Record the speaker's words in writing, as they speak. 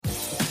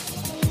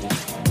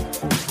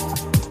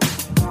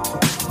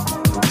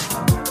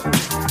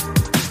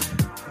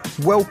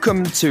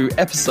Welcome to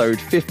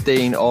episode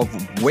 15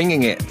 of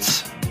Winging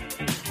It.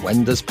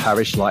 When does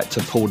Parish like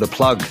to pull the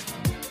plug?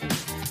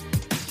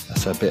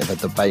 That's a bit of a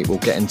debate we'll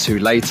get into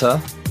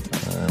later.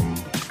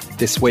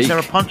 This week... Is there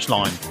a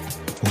punchline?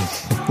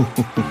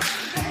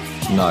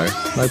 No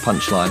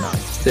punchline.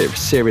 It's a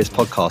serious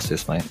podcast,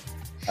 this, mate.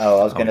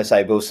 Oh, I was going to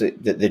say, we'll see,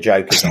 the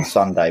joke is on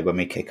Sunday when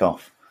we kick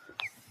off.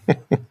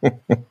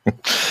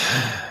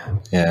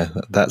 Yeah,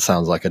 that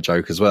sounds like a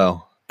joke as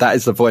well. That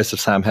is the voice of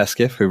Sam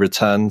Hesketh, who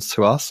returns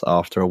to us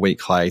after a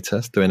week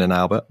hiatus, doing an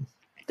Albert.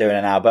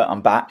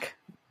 I'm back.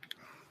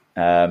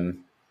 Great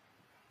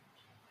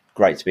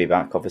to be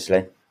back,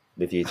 obviously,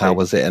 with you two. How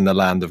was it in the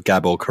land of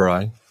Gabor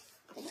Karai?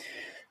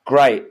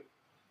 Great.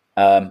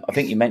 I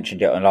think you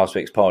mentioned it on last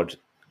week's pod.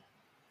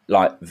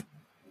 Like,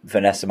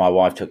 Vanessa, my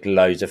wife, took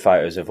loads of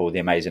photos of all the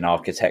amazing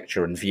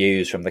architecture and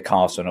views from the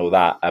castle and all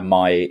that. And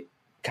my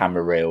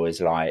camera reel is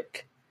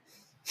like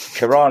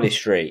Corrali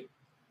Street,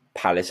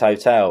 Palace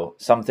Hotel,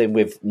 something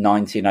with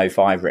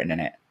 1905 written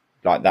in it.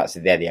 Like,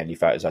 they're the only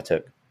photos I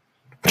took.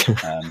 So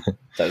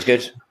it was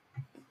good.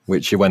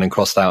 Which you went and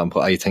crossed out and put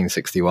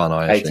 1861,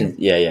 I assume.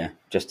 Yeah.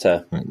 Just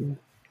to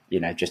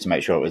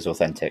make sure it was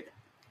authentic.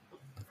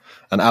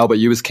 And Albert,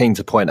 you was keen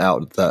to point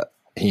out that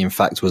he, in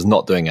fact, was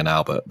not doing an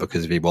Albert,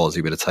 because if he was,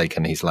 he would have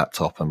taken his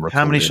laptop and recorded.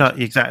 How many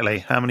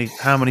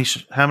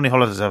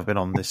holidays have I been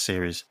on this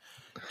series?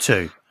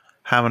 2.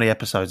 How many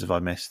episodes have I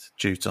missed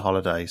due to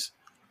holidays?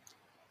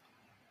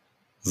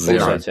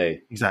 0. Also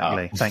 2.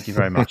 Exactly. Oh. Thank you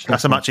very much.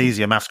 That's a much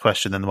easier maths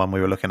question than the one we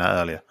were looking at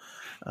earlier.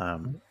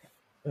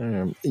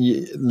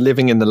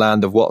 Living in the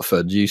land of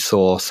Watford, you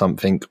saw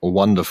something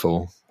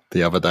wonderful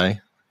the other day.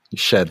 You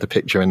shared the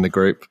picture in the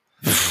group.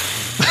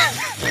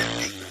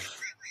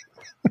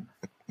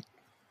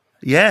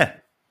 Yeah.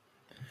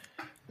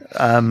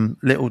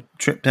 Little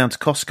trip down to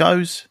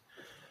Costco's.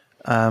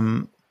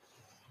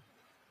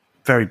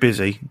 Very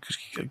busy.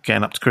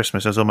 Getting up to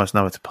Christmas, there's almost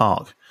nowhere to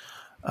park.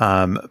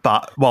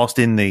 But whilst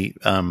in the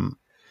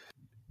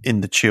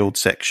chilled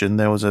section,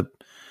 there was a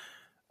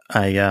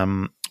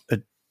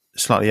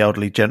slightly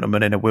elderly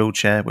gentleman in a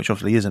wheelchair, which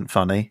obviously isn't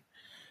funny,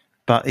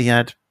 but he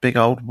had big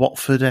old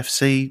Watford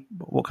FC,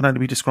 what can only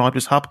be described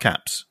as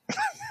hubcaps.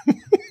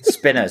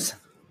 Spinners.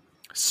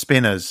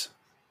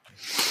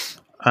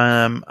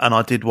 And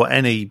I did what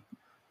any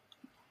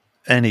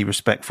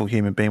respectful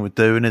human being would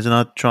do, and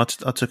I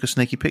took a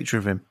sneaky picture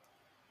of him.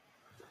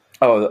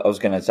 Oh, I was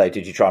going to say,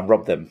 did you try and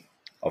rob them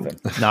of him?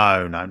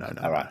 No.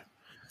 All right.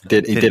 He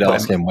did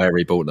ask him where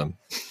he bought them.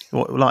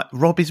 What, like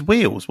rob his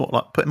wheels? What,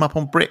 like put him up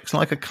on bricks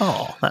like a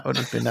car? That would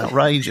have been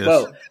outrageous.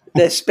 Well,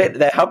 they're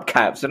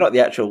hubcaps. They're not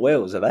the actual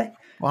wheels, are they?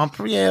 Well, I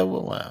didn't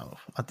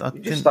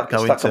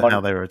go into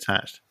how they were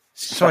attached.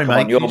 Sorry,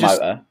 mate. On your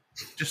motor.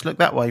 Just look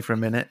that way for a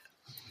minute.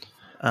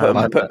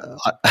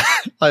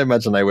 I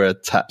imagine they were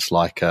attached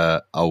like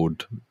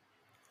old,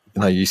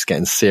 you used to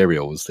getting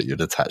cereals that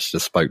you'd attach to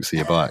spokes of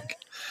your bike.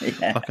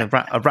 Yeah. Like a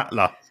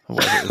rattler, or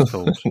whatever it was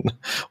called.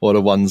 Or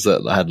the ones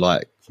that had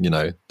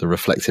the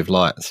reflective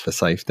lights for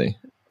safety.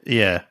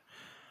 Yeah.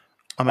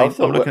 I mean,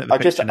 I'm looking at the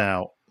picture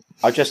now.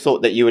 I just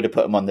thought that you would have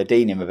put them on the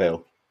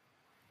Deanimobile.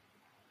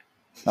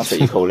 That's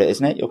what you call it,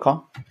 isn't it, your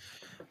car?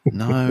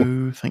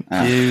 No, thank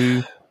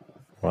you.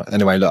 Right.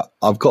 Anyway, look,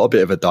 I've got a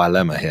bit of a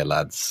dilemma here,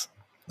 lads.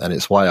 And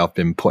it's why I've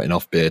been putting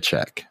off beer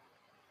check.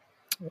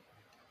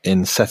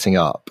 In setting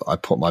up, I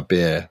put my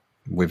beer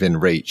within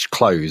reach,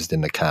 closed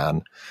in the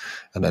can,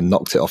 and then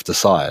knocked it off the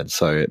side,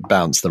 so it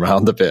bounced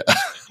around a bit,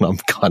 and I'm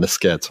kind of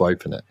scared to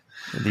open it.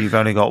 You've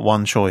only got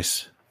one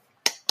choice.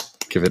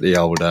 Give it the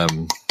old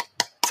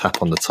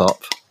tap on the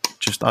top.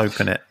 Just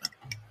open it.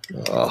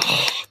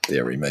 Oh,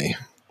 dearie me.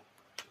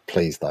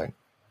 Please don't.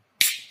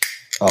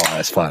 Oh,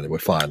 it's fine. We're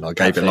fine. I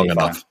gave it long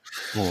enough.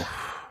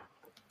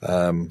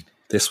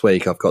 This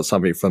week I've got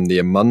something from the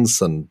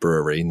Amundsen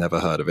Brewery. Never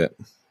heard of it.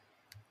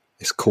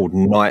 It's called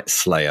Night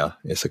Slayer.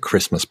 It's a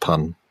Christmas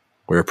pun.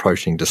 We're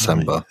approaching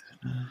December.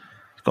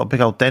 It's got a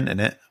big old dent in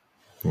it.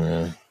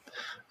 Yeah.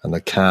 And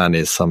the can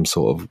is some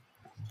sort of,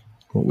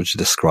 what would you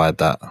describe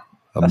that?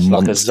 That's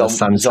monster like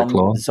Santa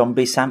Claus?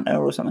 Zombie Santa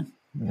or something?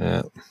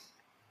 Yeah.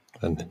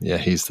 And yeah,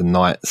 he's the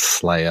Night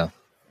Slayer.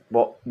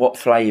 What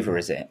flavour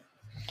is it?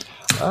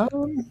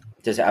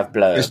 Does it have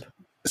blurb?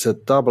 It's a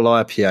double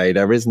IPA.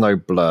 There is no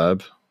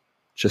blurb.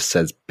 Just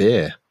says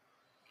beer.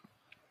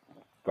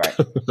 Great.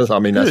 I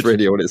mean, that's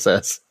really all it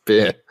says.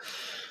 Beer.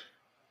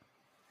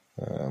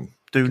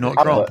 Do not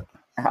drop.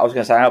 I was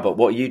going to say, Albert,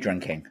 what are you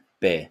drinking?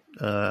 Beer?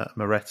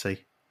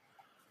 Moretti.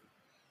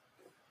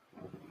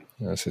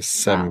 This is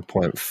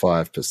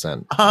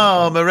 7.5%.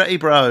 Oh, Moretti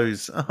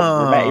Bros.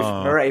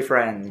 Oh. Moretti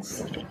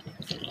friends.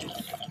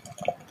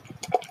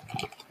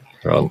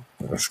 Well,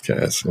 let's get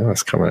it.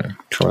 It's come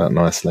out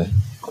nicely.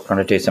 Trying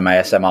to do some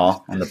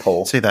ASMR on the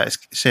pour. See that?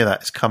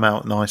 It's come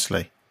out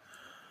nicely.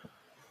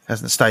 It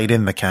hasn't stayed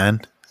in the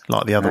can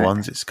like the other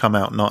ones. It's come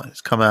out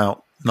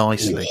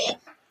nicely.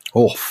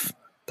 Oof.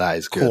 That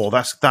is good. Cool.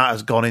 That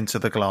has gone into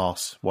the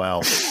glass.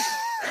 Wow.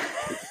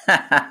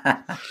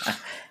 That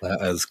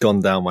has gone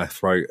down my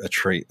throat a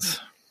treat.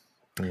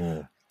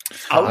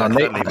 Hold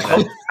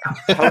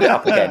it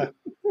up again.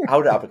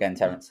 Hold it up again,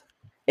 Terence.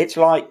 It's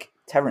like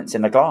Terence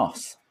in a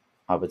glass,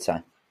 I would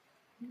say.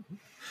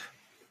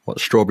 What,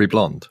 strawberry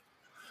blonde?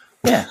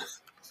 Yeah.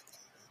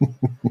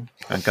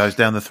 And goes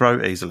down the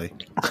throat easily.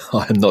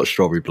 I am not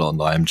strawberry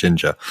blonde. I am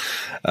ginger.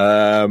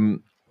 I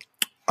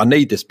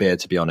need this beer,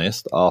 to be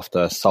honest,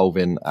 after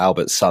solving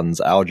Albert's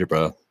son's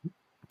algebra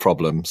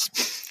problems.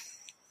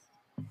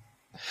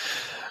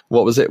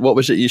 What was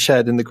it you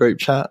shared in the group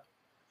chat?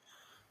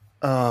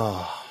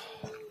 Oh.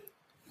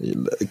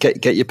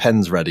 Get your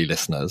pens ready,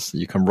 listeners.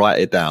 You can write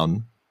it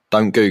down.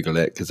 Don't Google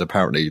it, because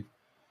apparently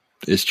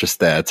it's just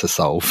there to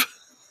solve.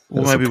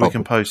 Well, maybe we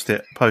can post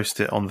it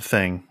on the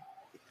thing.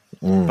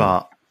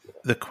 But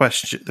the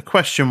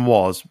question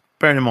was,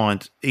 bearing in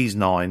mind he's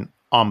 9,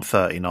 I'm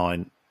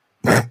 39.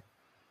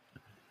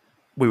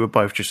 We were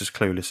both just as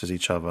clueless as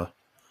each other.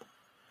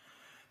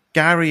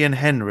 Gary and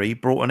Henry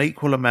brought an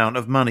equal amount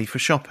of money for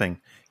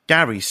shopping.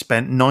 Gary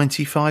spent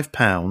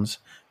 £95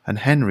 and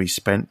Henry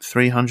spent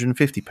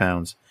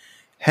 £350.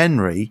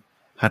 Henry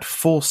had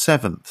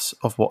 4/7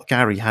 of what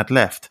Gary had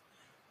left.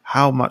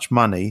 How much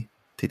money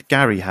did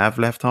Gary have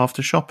left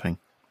after shopping?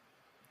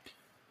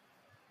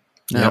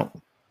 Now,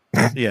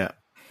 yeah.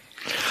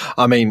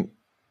 I mean,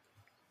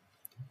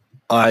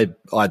 I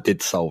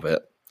did solve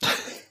it.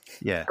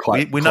 Yeah,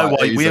 we know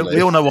why.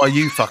 We all know why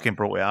you fucking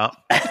brought it up.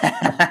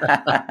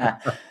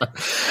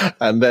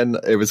 And then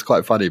it was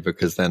quite funny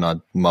because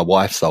then my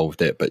wife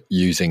solved it, but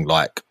using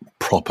like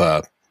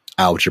proper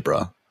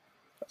algebra,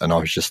 and I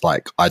was just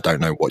like, I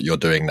don't know what you're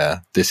doing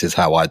there. This is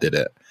how I did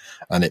it,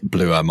 and it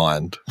blew her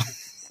mind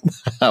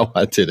how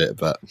I did it.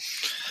 But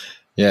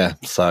yeah,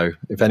 so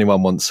if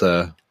anyone wants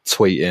to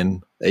tweet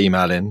in,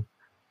 email in,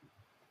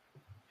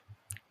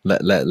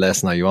 let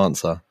us know your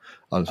answer.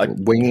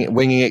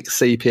 Winging it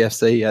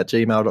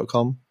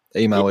cpfc@gmail.com.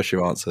 Email us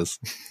your answers.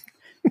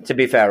 To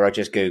be fair, I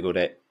just Googled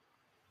it.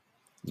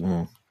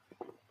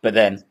 But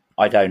then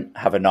I don't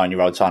have a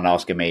 9-year-old son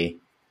asking me,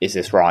 is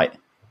this right?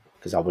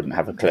 Because I wouldn't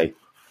have a clue.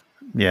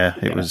 Yeah,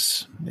 it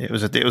was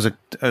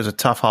a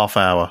tough half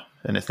hour,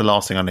 and it's the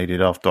last thing I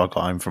needed after I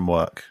got home from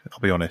work. I'll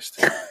be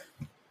honest.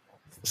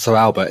 So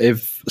Albert,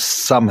 if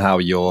somehow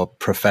your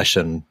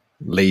profession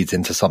leads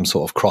into some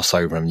sort of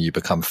crossover and you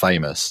become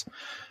famous,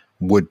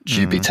 would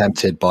you be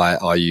tempted by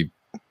Are You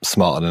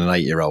Smarter Than an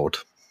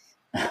 8-year-old?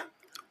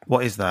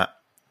 What is that?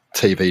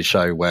 TV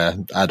show where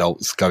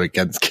adults go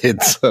against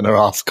kids and are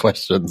asked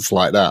questions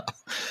like that.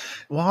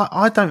 Well,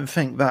 I don't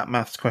think that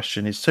maths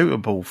question is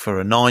suitable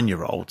for a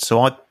 9-year-old.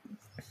 So do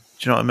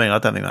you know what I mean? I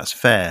don't think that's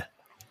fair.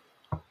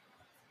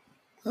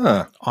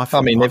 I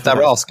mean, if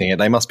they're asking it,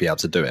 they must be able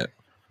to do it.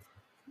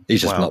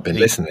 He's just not been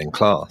listening in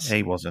class.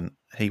 He wasn't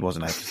able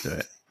to do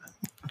it.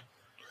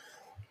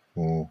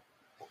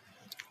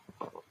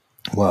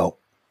 Well,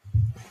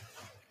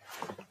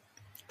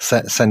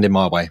 send him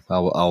my way.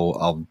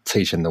 I'll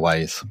teach him the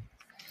ways.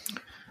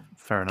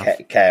 Fair enough.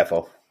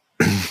 Careful.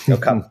 He'll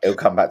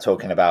come back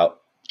talking about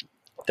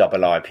double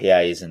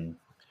IPAs and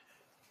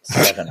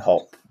 7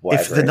 hop.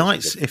 If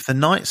the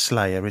Night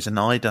Slayer is an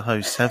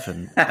Idaho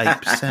 7,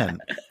 8%,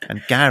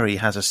 and Gary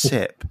has a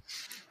sip,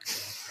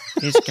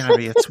 is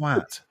Gary a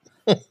twat?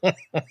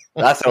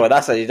 That's all.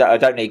 I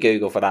don't need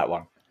Google for that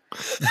one.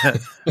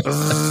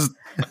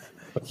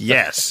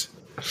 Yes.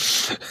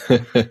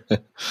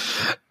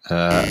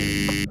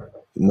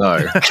 No.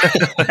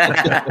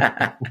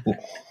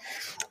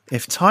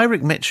 If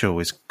Tyreek Mitchell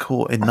is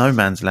caught in no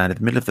man's land in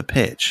the middle of the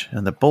pitch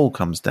and the ball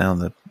comes down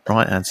the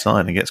right-hand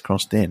side and gets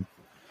crossed in,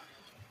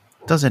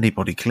 does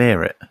anybody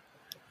clear it?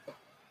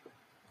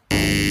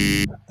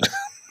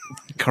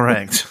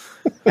 Correct.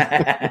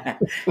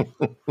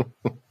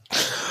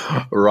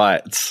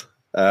 Right.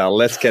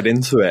 Let's get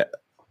into it.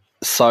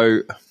 So,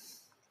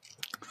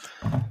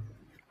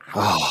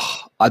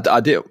 I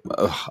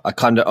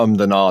kind of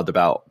ummed and ahed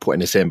about putting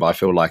this in, but I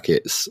feel like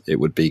it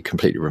would be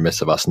completely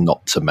remiss of us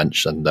not to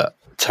mention that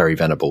Terry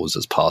Venables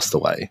has passed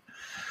away.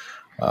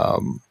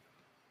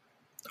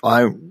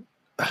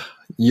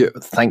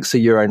 Thanks to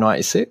Euro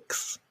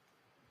 96,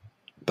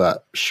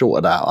 but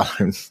short of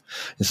that,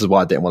 this is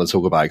why I didn't want to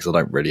talk about it, because I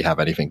don't really have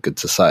anything good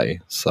to say.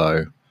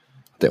 So I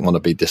didn't want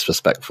to be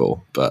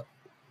disrespectful, but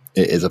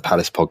it is a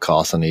Palace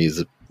podcast, and he's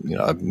a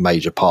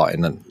major part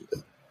in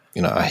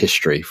a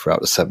history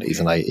throughout the 70s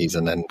and 80s,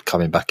 and then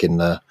coming back in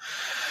the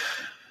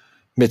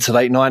mid to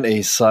late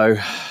 90s. So,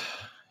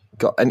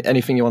 got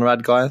anything you want to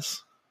add,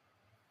 guys?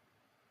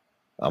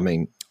 I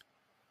don't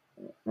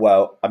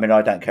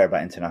care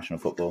about international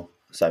football,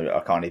 so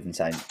I can't even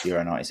say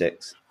Euro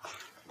 96.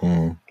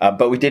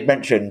 But we did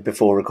mention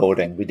before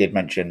recording, the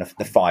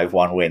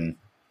 5-1 win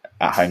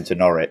at home to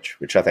Norwich,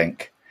 which I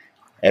think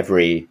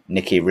every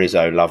Nicky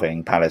Rizzo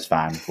loving Palace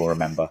fan will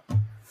remember.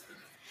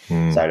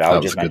 So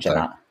I'll just mention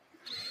that.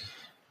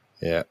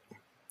 Yeah.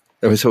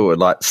 It was all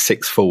like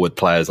 6 forward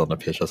players on the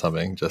pitch or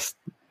something. Just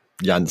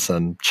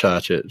Janssen,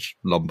 Churchich,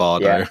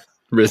 Lombardo,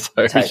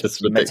 Rizzo.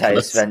 Just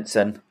ridiculous. Mateus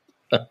Svensson.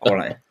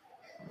 Quality.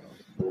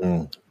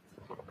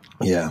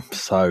 Yeah.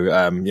 So,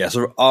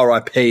 so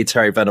RIP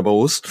Terry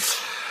Venables.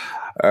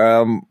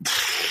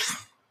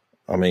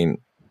 I mean,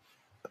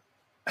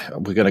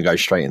 we're going to go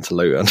straight into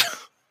Luton.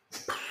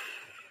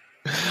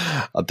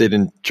 I did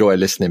enjoy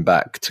listening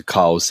back to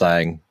Carl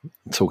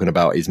talking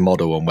about his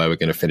model and where we're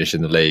going to finish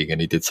in the league,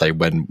 and he did say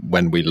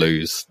when we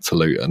lose to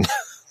Luton.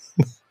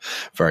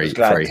 very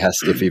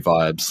Heskethy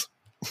vibes.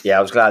 Yeah,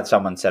 I was glad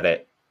someone said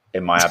it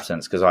in my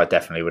absence, because I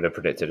definitely would have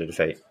predicted a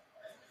defeat.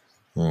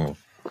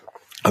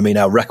 I mean,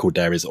 our record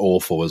there is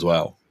awful as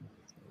well.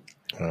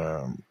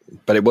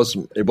 But it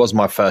was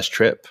my first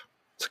trip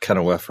to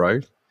Kenilworth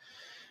Road.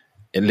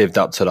 It lived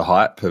up to the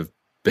hype of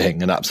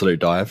being an absolute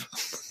dive.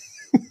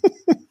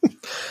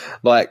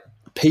 Like,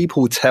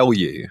 people tell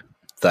you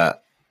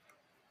that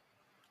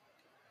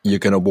you're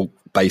going to walk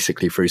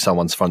basically through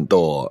someone's front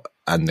door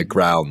and the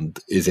ground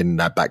is in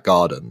their back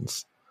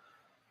gardens,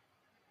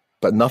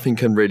 but nothing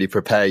can really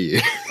prepare you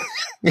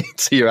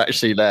until you're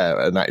actually there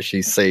and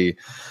actually see,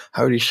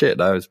 holy shit,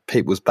 those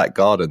people's back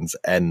gardens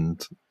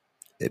end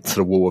to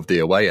the wall of the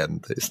away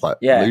end. It's like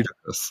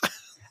ludicrous.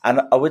 And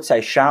I would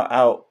say, shout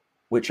out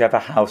whichever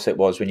house it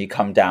was when you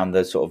come down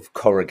the sort of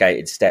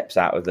corrugated steps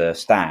out of the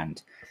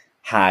stand,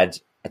 had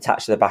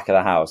attached to the back of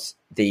the house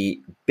the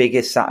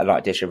biggest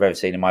satellite dish I've ever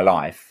seen in my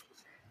life.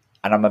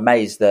 And I'm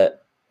amazed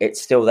that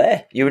it's still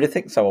there. You would have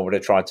think someone would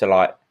have tried to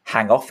like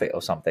hang off it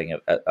or something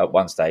at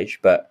one stage,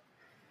 but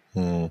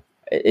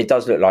it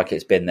does look like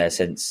it's been there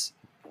since,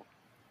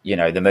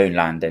 the moon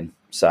landing.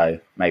 So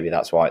maybe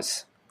that's why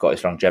it's got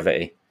its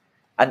longevity.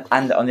 And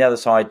on the other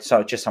side,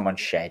 so just someone's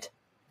shed.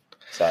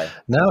 So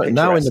now in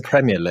the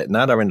Premier League,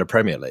 now they're in the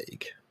Premier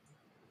League,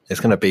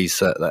 it's going to be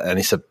and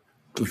it's a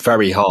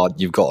very hard.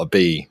 You've got to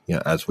be,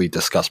 as we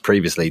discussed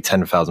previously,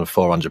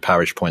 10,400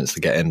 parish points to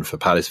get in for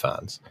Palace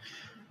fans.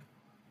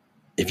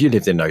 If you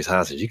lived in those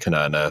houses, you can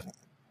earn a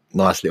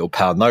nice little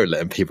pound note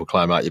letting people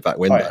climb out your back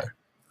window.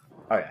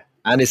 Oh yeah.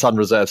 And it's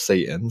unreserved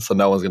seating, so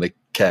no one's going to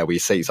care where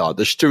your seats are.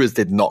 The stewards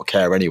did not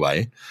care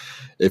anyway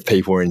if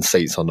people were in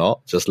seats or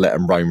not. Just let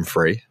them roam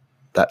free.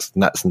 That's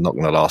not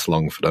going to last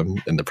long for them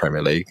in the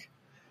Premier League.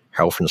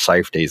 Health and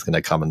safety is going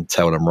to come and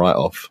tell them right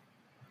off.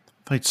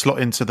 They'd slot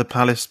into the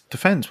Palace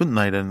defence, wouldn't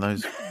they, then?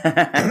 Those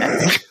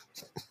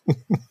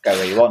Go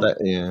where you want.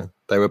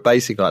 They were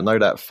basically like,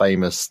 that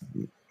famous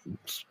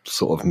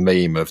sort of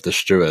meme of the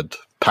steward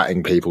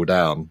patting people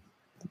down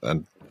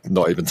and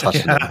not even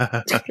touching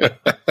them.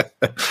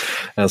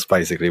 That's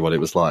basically what it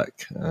was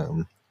like,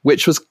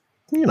 which was,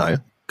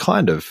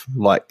 kind of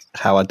like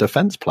how our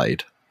defence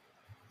played,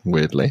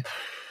 weirdly.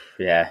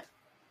 Yeah.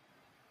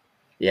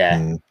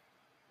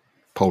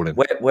 Poland.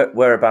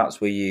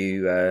 Whereabouts were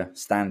you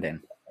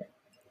standing?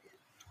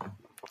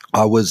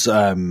 I was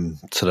to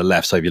the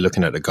left, so if you're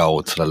looking at the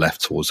goal, to the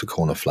left towards the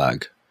corner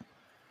flag,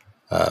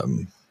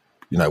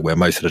 where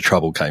most of the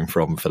trouble came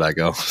from for their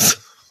goals.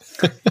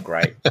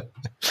 Great,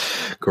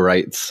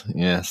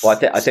 yes. Well,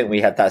 I think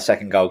we had that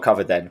second goal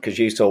covered then, because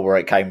you saw where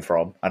it came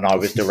from, and I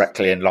was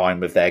directly in line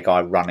with their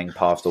guy running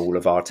past all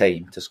of our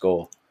team to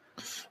score.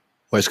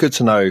 Well, it's good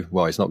to know.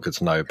 Well, it's not good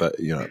to know, but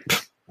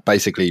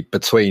basically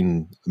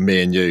between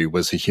me and you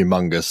was a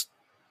humongous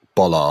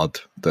bollard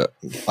that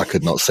I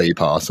could not see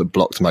past. That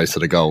blocked most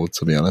of the goal,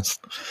 to be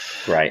honest.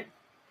 Great.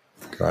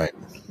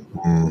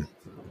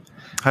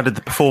 How did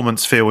the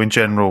performance feel in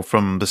general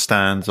from the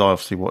stands? I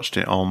obviously watched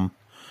it on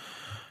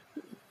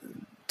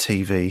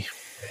TV.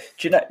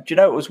 Do you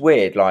know it was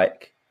weird?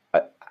 Like,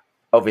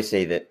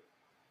 obviously that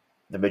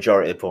the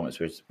majority of the performance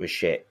was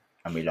shit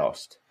and we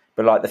lost.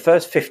 But like the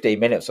first 15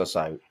 minutes or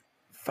so,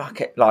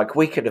 fuck it, like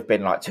we could have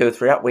been like 2 or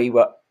 3 up. We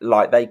were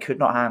like, they could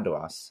not handle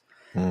us.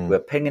 We were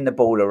pinging the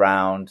ball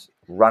around,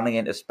 running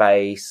into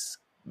space,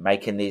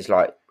 making these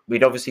like,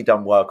 we'd obviously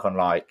done work on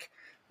like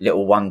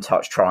little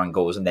one-touch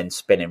triangles and then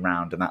spinning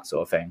round and that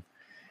sort of thing.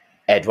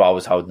 Edouard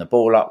was holding the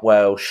ball up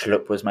well.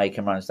 Schlupp was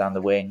making runs down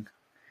the wing.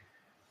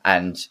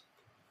 And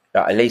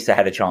at least they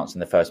had a chance in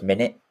the first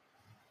minute.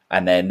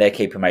 And then their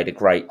keeper made a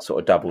great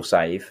sort of double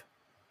save.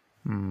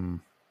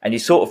 And you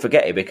sort of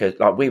forget it because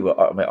like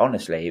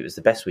honestly, it was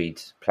the best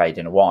we'd played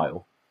in a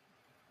while.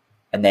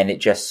 And then it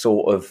just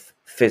sort of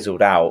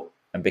fizzled out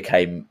and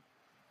became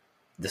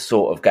the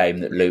sort of game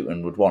that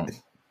Luton would want.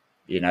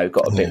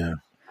 Got a bit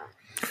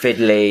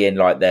fiddly, and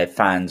like their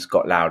fans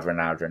got louder and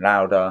louder and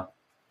louder.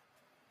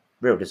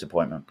 Real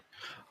disappointment.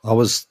 I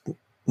was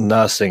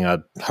nursing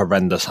a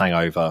horrendous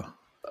hangover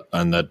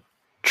and I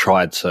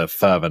tried to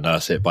further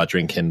nurse it by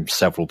drinking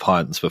several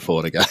pints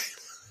before the game.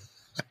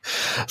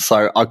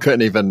 So I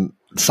couldn't even,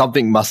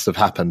 something must have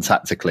happened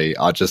tactically.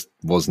 I just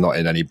was not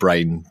in any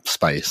brain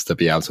space to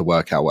be able to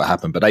work out what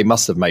happened, but they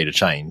must have made a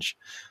change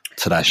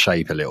to their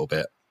shape a little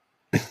bit.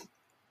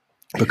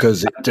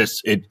 Because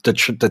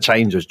the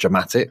change was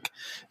dramatic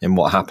in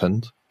what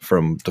happened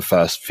from the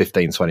first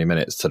 15, 20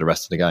 minutes to the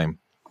rest of the game.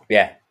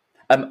 Yeah.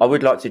 I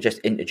would like to just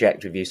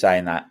interject with you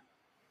saying that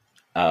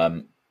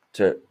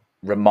to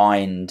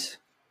remind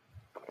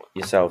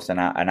yourselves and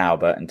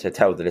Albert, and to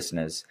tell the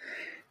listeners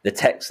the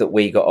text that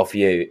we got off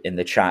you in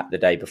the chat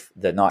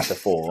the night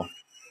before,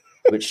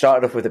 which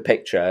started off with a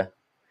picture,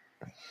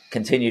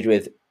 continued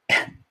with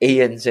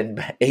Ian's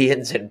in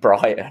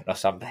Brighton or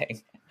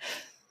something.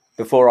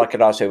 before I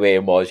could ask who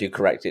Ian was, you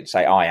corrected to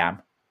say I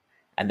am.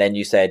 And then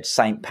you said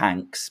St.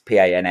 Panc's,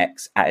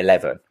 P-A-N-X, at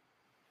 11.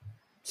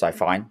 So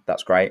fine,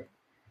 that's great.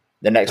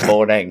 The next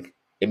morning,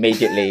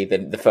 immediately,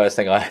 the first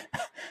thing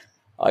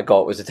I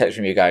got was a text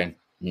from you going,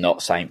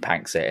 not St.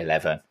 Panc's at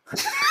 11.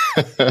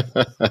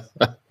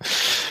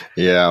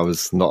 Yeah, I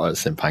was not at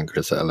St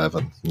Pancras at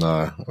 11. No,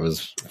 I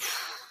was.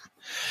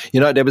 You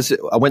know,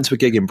 I went to a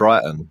gig in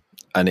Brighton,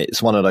 and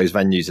it's one of those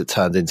venues that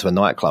turned into a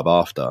nightclub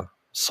after.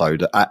 So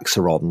the acts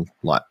are on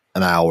like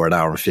an hour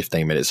and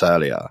 15 minutes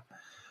earlier.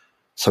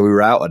 So we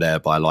were out of there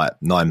by like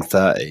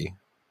 9:30,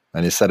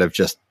 and instead of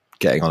just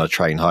getting on a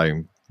train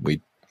home,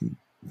 we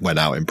went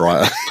out in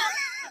Brighton.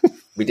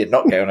 We did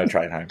not get on a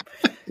train home.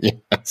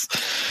 Yes.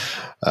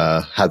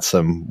 Had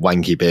some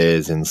wanky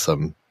beers in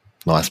some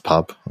nice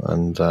pub,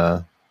 and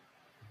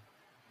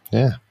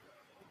yeah,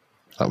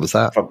 that was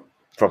that.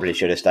 Probably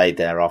should have stayed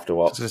there after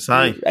what you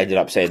ended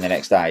up seeing the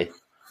next day.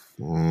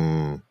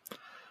 And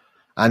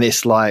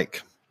it's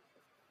like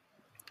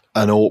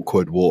an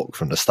awkward walk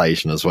from the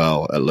station as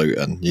well at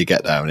Luton. You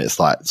get there and it's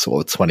like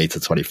sort of 20 to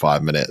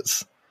 25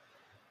 minutes.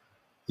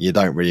 You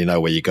don't really know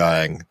where you're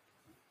going.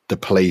 The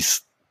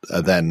police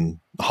are then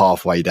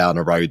halfway down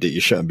a road that you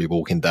shouldn't be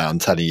walking down,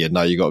 telling you,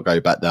 no, you got to go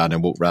back down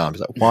and walk round.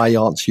 It's like, why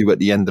aren't you at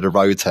the end of the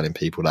road telling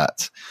people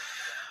that?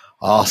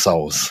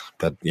 Arseholes.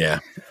 But yeah.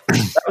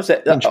 That was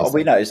it.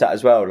 We noticed that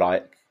as well.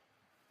 Like,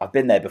 I've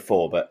been there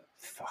before, but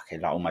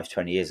fucking like almost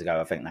 20 years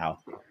ago, I think now.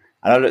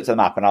 And I looked at the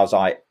map and I was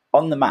like,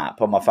 on the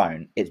map on my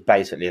phone, it's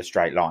basically a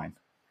straight line.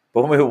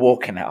 But when we were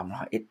walking it, I'm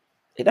like,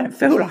 it don't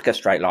feel like a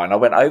straight line. I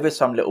went over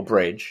some little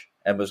bridge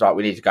and was like,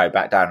 we need to go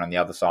back down on the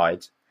other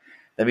side.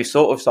 Then we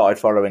sort of started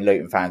following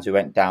Luton fans who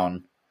went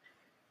down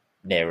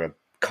near a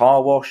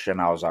car wash. And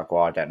I was like,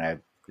 well, I don't know.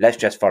 Let's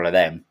just follow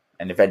them.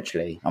 And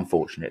eventually,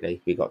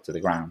 unfortunately, we got to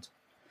the ground.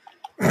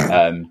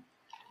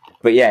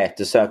 But yeah,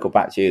 to circle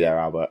back to you there,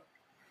 Albert,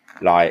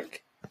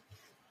 like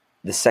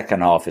the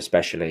second half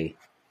especially,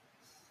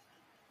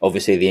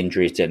 obviously the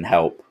injuries didn't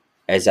help.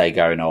 Eze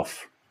going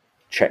off,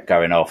 Czech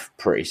going off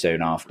pretty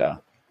soon after.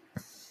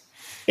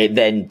 It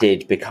then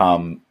did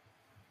become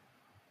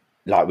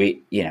like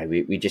we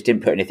just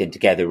didn't put anything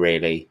together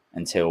really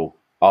until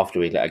after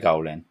we let a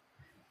goal in.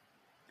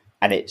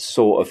 And it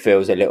sort of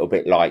feels a little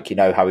bit like, you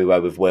know how we were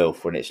with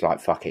Wilf when it's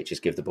like, fuck it,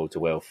 just give the ball to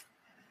Wilf.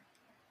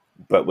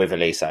 But with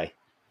Elise.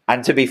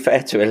 And to be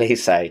fair to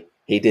Elise,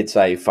 he did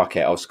say, fuck it,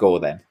 I'll score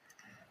then.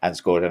 And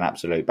scored an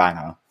absolute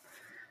banger.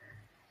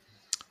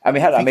 And we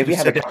had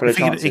a couple of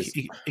chances.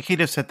 He could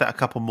have said that a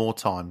couple more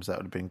times. That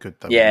would have been good,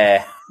 though.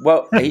 Yeah.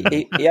 Well,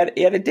 he had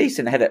a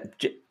decent header.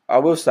 I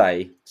will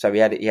say, so he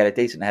had a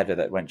decent header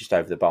that went just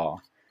over the bar.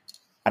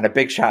 And a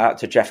big shout out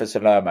to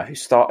Jefferson Lerma, who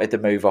started the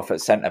move off at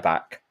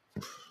centre-back.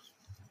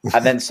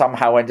 And then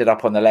somehow ended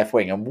up on the left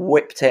wing and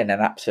whipped in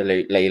an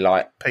absolutely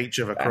peach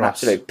of a cross. An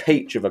absolute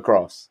peach of a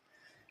cross.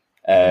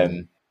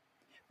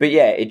 But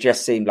yeah, it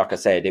just seemed, like I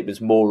said, it was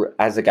more,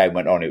 as the game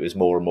went on, it was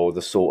more and more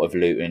the sort of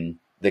Luton,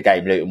 the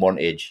game Luton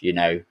wanted. You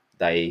know,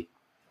 they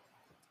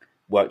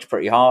worked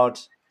pretty hard.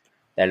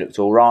 They looked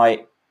all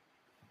right.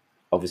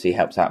 Obviously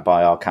helped out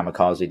by our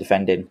kamikaze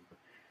defending.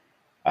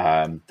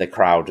 The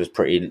crowd was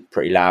pretty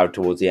loud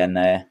towards the end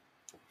there.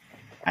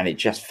 And it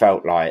just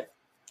felt like,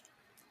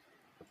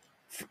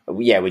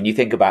 yeah, when you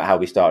think about how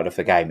we started off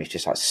the game, it's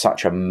just like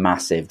such a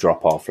massive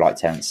drop off, like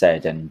Terence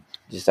said, and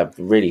just a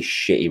really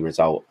shitty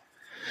result.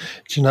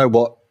 Do you know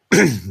what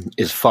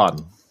is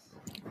fun?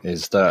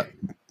 Is that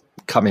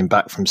coming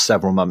back from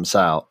several months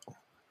out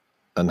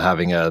and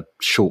having a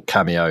short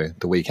cameo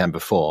the weekend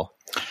before,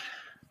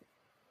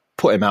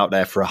 put him out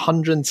there for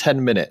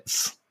 110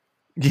 minutes.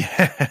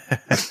 Yeah.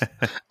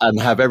 And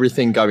have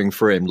everything going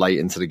for him late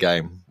into the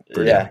game.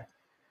 Brilliant.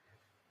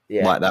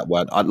 Yeah. Like that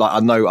one.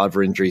 I know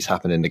other injuries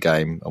happen in the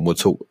game, and we'll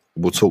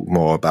talk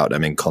more about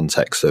them in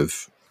context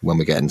of when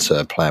we get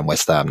into playing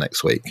West Ham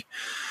next week.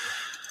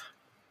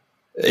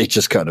 It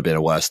just couldn't have been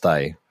a worse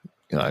day.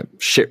 You know,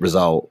 shit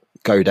result,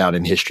 go down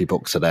in history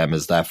books of them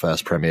as their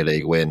first Premier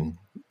League win.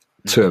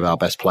 Two of our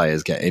best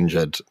players get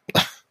injured,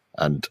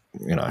 and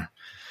you know,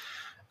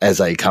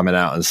 Eze coming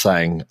out and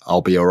saying,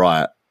 "I'll be all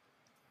right."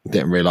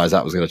 Didn't realise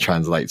that was going to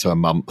translate to a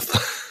month.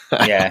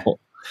 Yeah.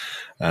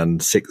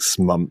 And 6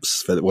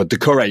 months for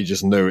Decore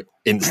just knew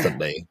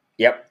instantly.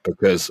 Yep.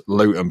 Because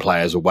Luton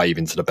players were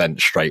waving to the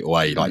bench straight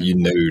away. Like you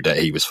knew that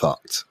he was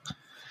fucked.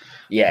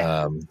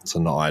 Yeah. So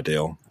not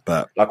ideal.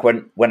 But like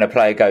when a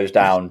player goes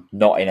down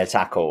not in a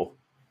tackle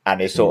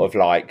and is sort of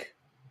like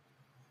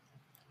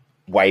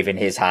waving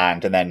his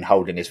hand and then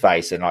holding his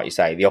face, and like you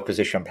say, the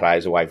opposition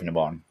players are waving him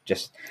on.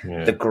 Just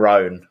the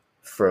groan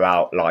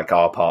throughout like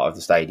our part of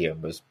the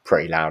stadium was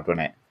pretty loud,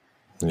 wasn't it?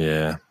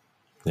 Yeah.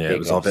 Yeah, it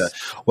was of it.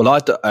 Well, I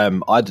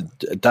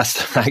did.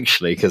 That's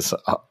actually because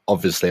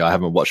obviously I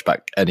haven't watched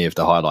back any of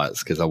the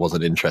highlights because I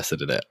wasn't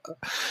interested in it.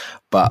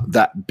 But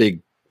that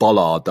big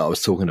bollard that I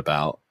was talking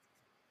about,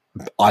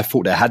 I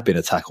thought there had been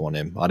a tackle on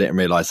him. I didn't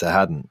realise there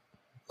hadn't.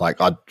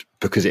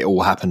 Because it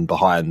all happened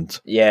behind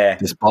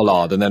this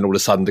bollard, and then all of a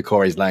sudden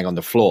Decore's laying on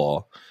the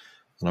floor,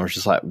 and I was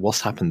just like,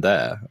 "What's happened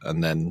there?"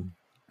 And then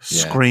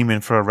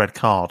screaming for a red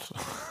card.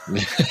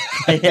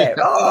 Yeah.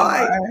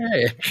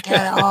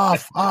 Get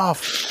off.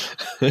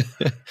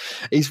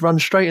 He's run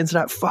straight into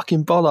that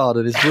fucking bollard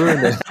and it's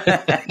ruined it.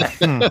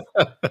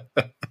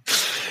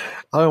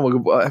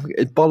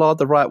 Is bollard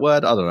the right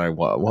word? I don't know.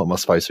 What am I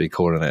supposed to be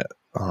calling it?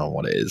 I don't know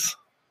what it is.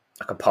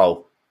 Like a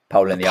pole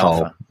in the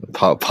Arthur.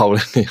 Pole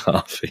in the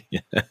Arthur. Yeah.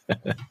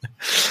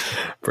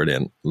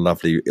 Brilliant.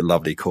 Lovely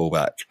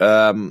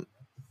callback.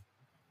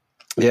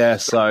 Yeah,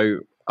 so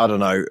I don't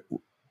know.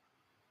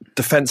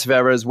 Defensive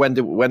errors. When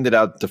did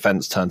our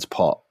defense turn to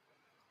pot?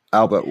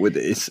 Albert,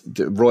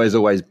 Roy's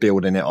always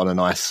building it on a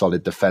nice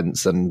solid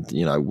defense, and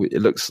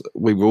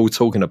we were all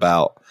talking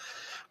about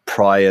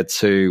prior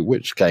to,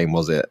 which game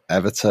was it?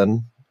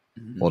 Everton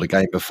or the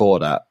game before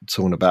that,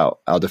 talking about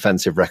our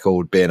defensive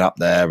record being up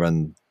there,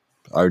 and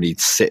only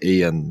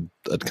City and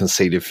had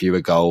conceded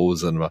fewer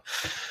goals. And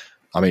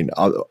I mean,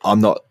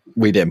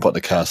 we didn't put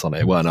the curse on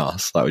it. It weren't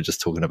us. Like, we're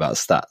just talking about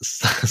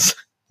stats.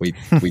 we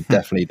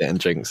definitely didn't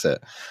jinx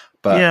it.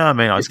 But yeah, I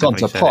mean, it's gone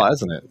to pot,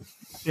 hasn't it?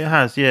 It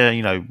has, yeah.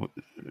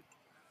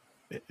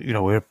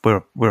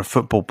 We're a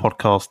football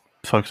podcast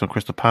focused on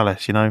Crystal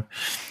Palace.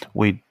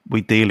 We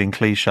deal in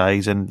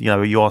cliches, and you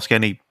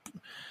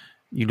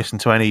listen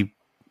to any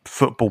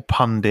football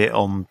pundit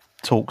on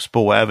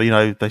TalkSport,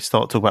 whatever. They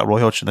start talking about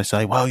Roy Hodgson. They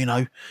say, well,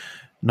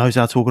 knows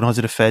how to organise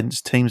a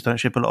defence. Teams don't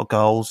ship a lot of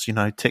goals.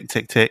 Tick,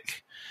 tick,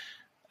 tick.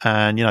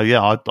 And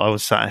I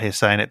was sat here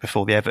saying it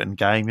before the Everton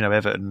game.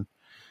 Everton,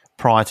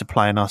 prior to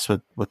playing us,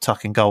 were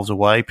tucking goals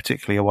away,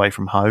 particularly away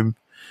from home.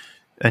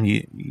 And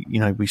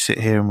we sit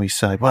here and we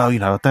say, well,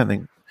 I don't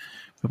think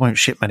we won't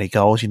ship many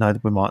goals.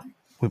 We'll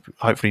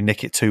hopefully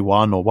nick it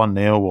 2-1 or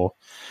 1-0 or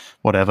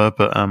whatever.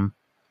 But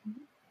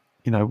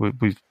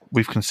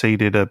we've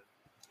conceded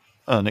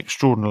an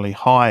extraordinarily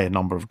high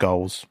number of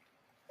goals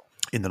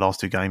in the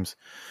last two games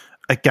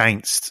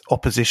against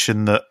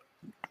opposition that,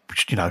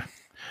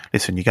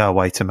 listen, you go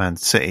away to Man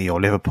City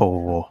or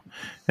Liverpool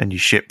and you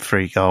ship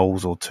 3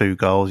 goals or 2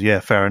 goals. Yeah,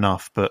 fair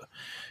enough. But,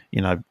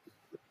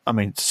 I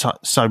mean,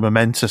 so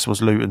momentous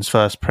was Luton's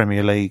first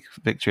Premier League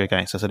victory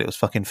against us that it was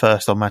fucking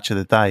first on Match of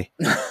the Day.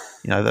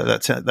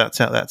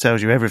 That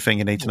tells you everything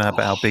you need to know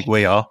about how big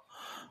we are.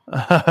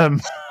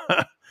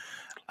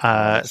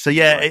 So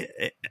yeah,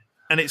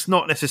 and it's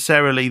not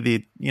necessarily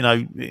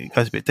it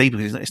goes a bit deeper.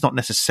 It's not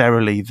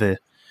necessarily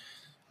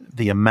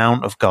the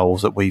amount of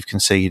goals that we've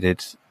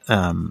conceded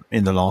in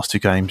the last 2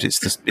 games.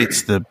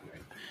 It's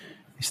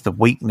the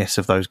weakness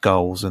of those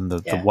goals and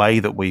the way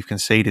that we've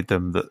conceded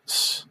them.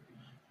 That's,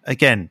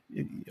 again,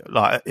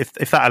 like if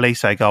that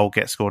Elise goal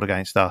gets scored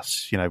against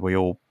us, we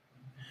all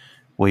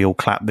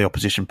clap the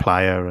opposition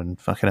player and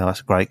fucking hell,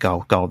 that's a great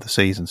goal of the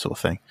season sort of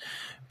thing.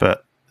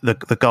 But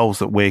the goals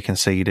that we're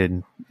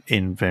conceding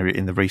in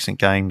the recent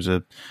games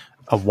are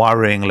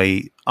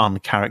worryingly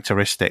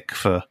uncharacteristic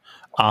for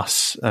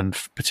us, and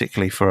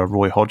particularly for a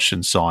Roy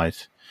Hodgson side.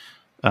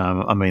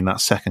 I mean,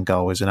 that second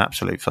goal is an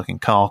absolute fucking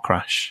car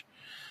crash.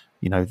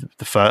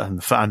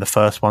 The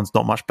first one's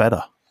not much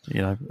better.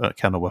 At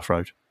Kenilworth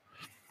Road.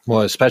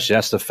 Well, especially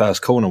that's the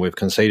first corner we've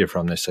conceded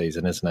from this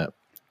season, isn't it?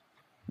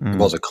 It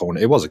was a corner.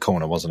 It was a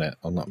corner, wasn't it?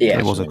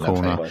 It was a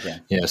corner.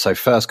 Yeah. So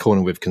first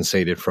corner we've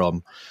conceded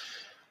from.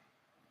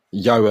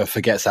 Yoa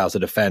forgets how to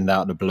defend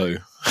out of the blue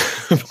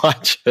by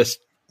just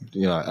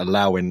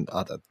allowing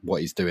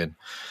what he's doing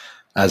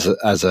as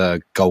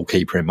a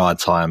goalkeeper in my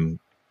time.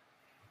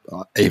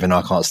 Even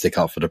I can't stick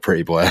up for the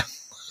pretty boy.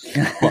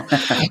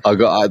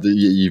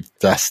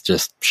 That's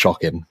just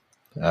shocking.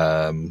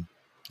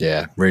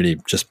 Yeah, really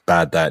just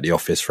bad day at the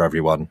office for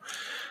everyone,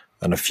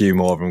 and a few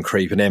more of them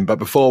creeping in. But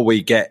before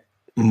we get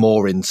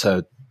more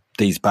into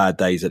these bad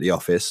days at the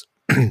office,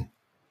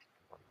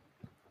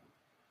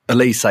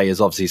 Elise has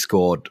obviously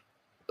scored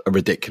a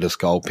ridiculous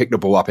goal, picked the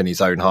ball up in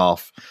his own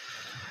half,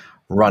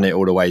 run it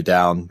all the way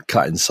down,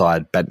 cut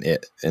inside, bent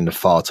it in the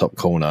far top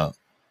corner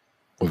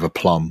with a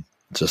plum.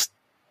 Just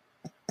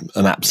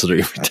an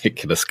absolute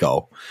ridiculous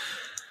goal.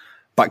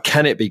 But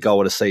can it be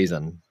goal of the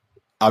season?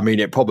 I mean,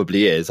 it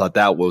probably is. I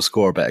doubt we'll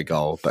score a better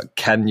goal, but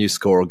can you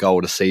score a goal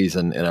of the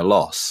season in a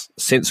loss?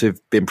 Since we've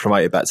been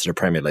promoted back to the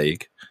Premier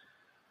League,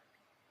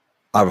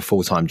 I have a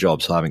full-time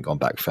job, so I haven't gone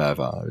back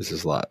further. I was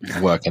just like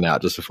working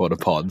out just before the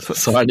pod.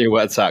 So I knew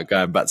worked out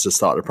going back to the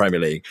start of the Premier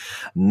League.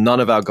 None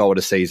of our goal of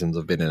the seasons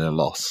have been in a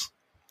loss.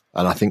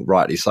 And I think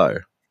rightly so.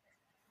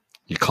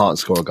 You can't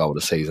score a goal of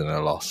the season in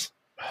a loss.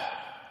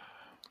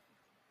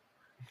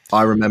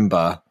 I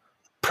remember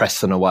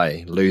Preston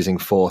away, losing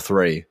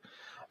 4-3.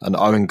 And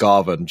Owen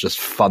Garvin just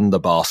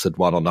thunderbasted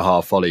one on the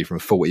half volley from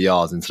 40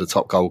 yards into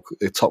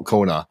the top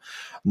corner.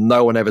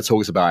 No one ever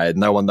talks about it.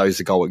 No one knows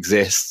the goal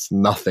exists.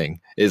 Nothing.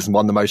 It's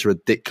one of the most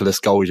ridiculous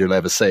goals you'll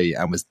ever see,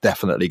 and was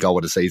definitely goal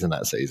of the season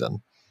that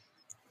season.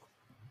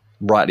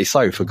 Rightly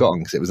so,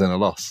 forgotten because it was in a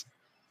loss.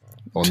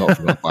 Or not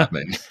forgotten by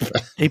me.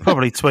 He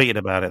probably tweeted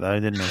about it though,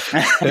 didn't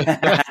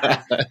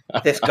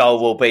he? This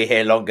goal will be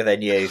here longer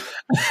than you.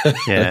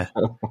 Yeah.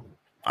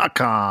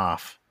 Fuck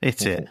off.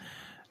 It's it.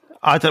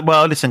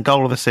 Well, listen,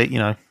 goal of the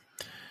season,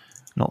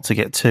 not to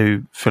get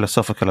too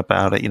philosophical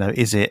about it,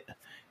 is it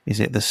Is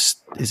it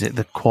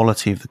the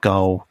quality of the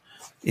goal?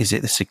 Is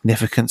it the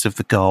significance of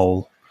the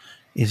goal?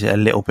 Is it a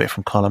little bit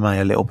from column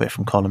A, a little bit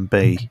from column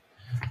B?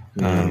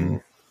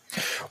 Well,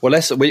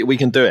 we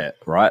can do it,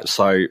 right?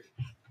 So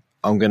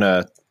I'm going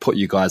to put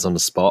you guys on the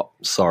spot.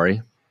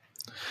 Sorry.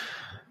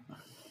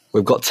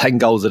 We've got 10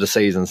 goals of the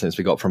season since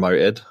we got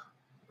promoted.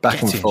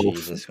 Back and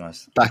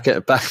forth. Back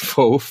and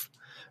forth.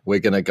 We're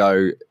going to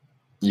go.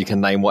 You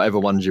can name whatever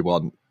ones you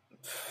want.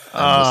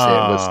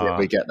 And we'll see if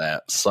we get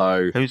there.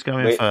 So who's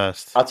going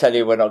first? I'll tell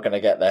you, we're not going to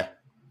get there.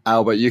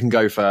 Albert, you can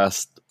go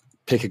first.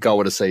 Pick a goal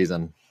of the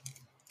season.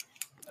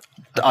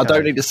 Okay. I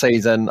don't need the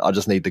season. I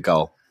just need the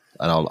goal,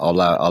 and I'll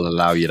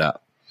allow you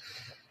that.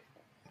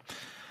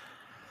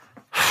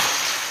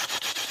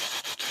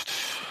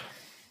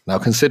 Now,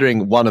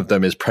 considering one of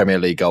them is Premier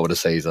League goal of the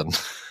season,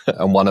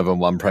 and one of them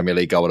won Premier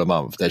League goal of the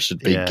month, there should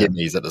be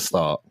gimmies at the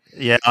start.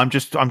 Yeah, I'm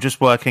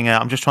just working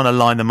out. I'm just trying to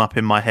line them up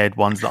in my head.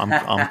 Ones that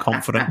I'm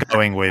confident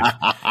going with.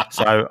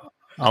 So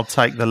I'll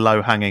take the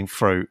low hanging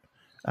fruit.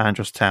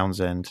 Andros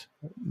Townsend,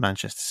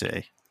 Manchester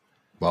City.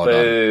 Well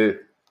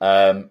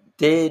done.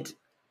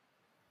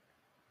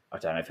 I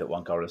don't know if it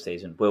won goal of the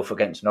season. Wilf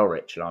against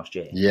Norwich last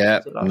year.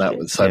 Yeah, those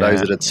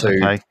are the two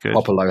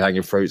proper low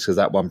hanging fruits because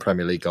that won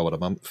Premier League goal of the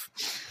month.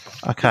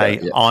 Okay,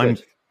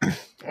 I've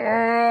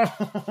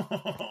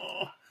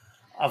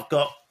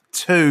got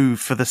two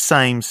for the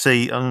same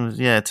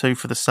season. Two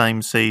for the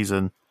same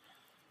season.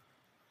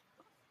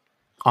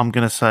 I'm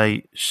going to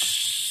say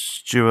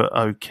Stuart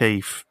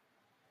O'Keefe,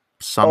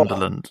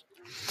 Sunderland.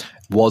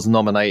 Was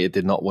nominated,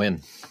 did not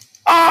win.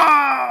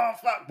 Oh,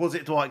 fuck. Was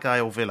it Dwight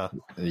Gale, Villa?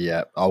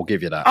 Yeah, I'll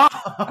give you that.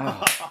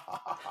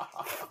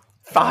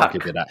 Fuck. I'll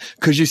give you that.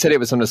 Because you said it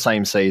was from the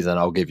same season,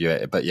 I'll give you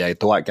it. But yeah,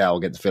 Dwight Gale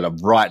against Villa,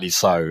 rightly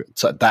so.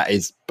 So that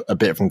is a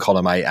bit from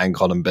column A and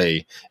column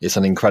B. It's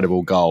an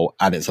incredible goal,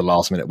 and it's a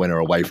last-minute winner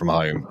away from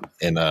home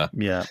in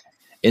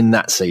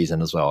that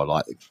season as well.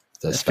 Like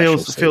it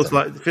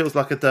feels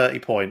like a dirty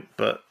point,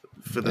 but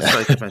for the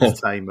sake of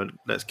entertainment,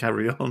 let's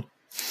carry on.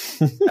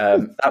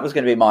 That was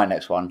going to be my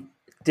next one.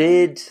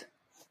 Did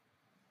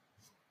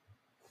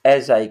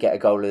Eze get a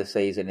goal of the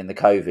season in the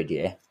COVID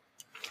year?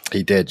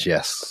 He did,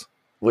 yes.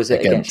 Was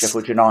it against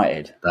Sheffield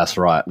United? That's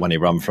right, when he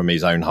ran from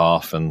his own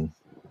half and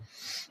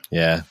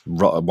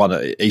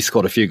he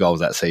scored a few goals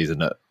that season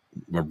that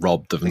were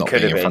robbed of not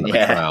being in front of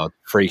the crowd.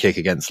 Free kick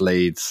against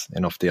Leeds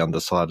in off the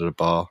underside of the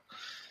bar.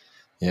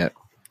 Yeah,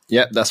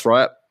 that's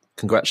right.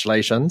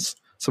 Congratulations.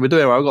 So we're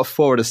doing well. I've got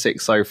 4 of the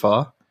 6 so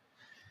far.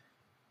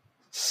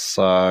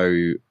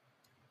 So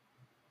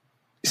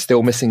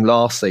still missing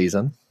last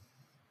season.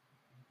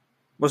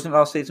 Wasn't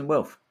last season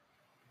Wilf?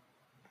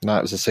 No,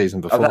 it was the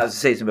season before. Oh, that was the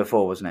season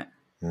before, wasn't it?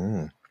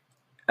 Mm.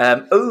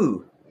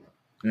 Oh,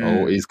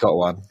 he's got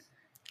one.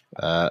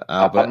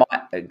 Albert.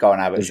 Go on,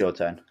 Albert, it's your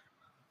turn.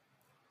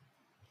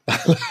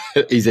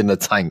 He's in the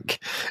tank.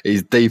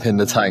 He's deep in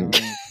the tank.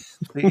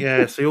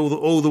 Yeah, see,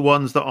 all the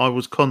ones that I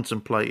was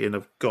contemplating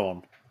have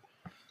gone.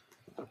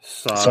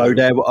 So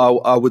there,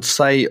 I would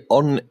say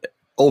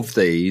of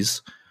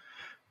these,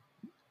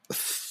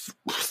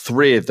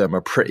 3 of them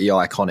are pretty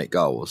iconic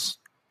goals.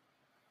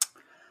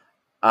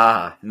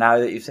 Now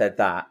that you've said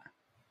that,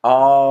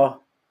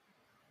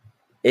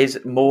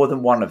 is more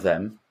than one of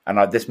them,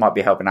 and this might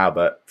be helping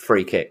Albert,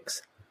 free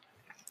kicks?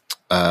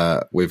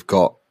 We've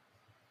got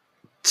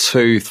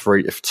 2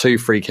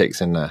 free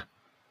kicks in there.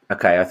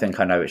 Okay, I think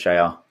I know which they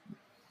are.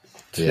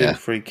 2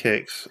 free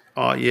kicks.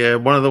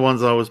 One of the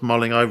ones I was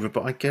mulling over,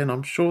 but again,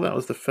 I'm sure that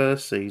was the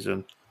first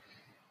season.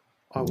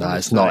 No,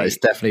 it's not. It's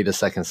definitely the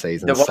second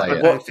season. Yes,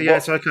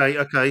 okay.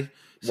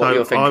 What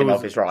you're thinking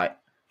of is right,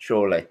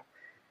 surely.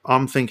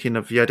 I'm thinking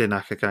of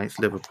Jedinak against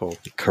Liverpool.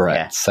 Correct.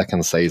 Yeah.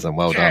 Second season.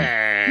 Well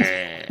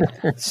done.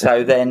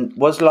 So then,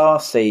 was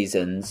last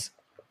season's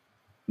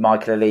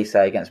Michael Elise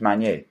against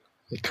Man U?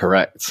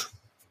 Correct.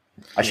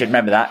 I should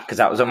remember that because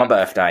that was on my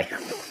birthday.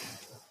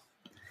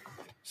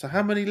 So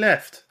how many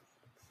left?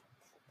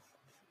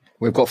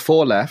 We've got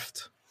 4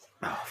 left.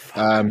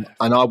 And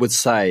I would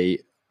say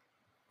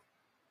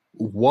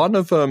one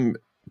of them,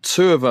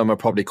 2 of them are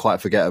probably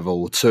quite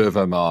forgettable. 2 of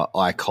them are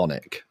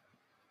iconic.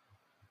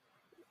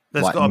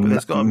 There's got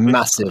to be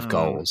massive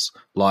goals.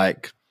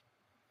 Like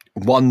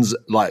one's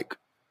like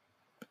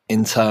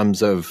in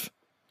terms of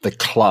the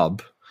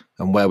club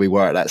and where we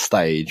were at that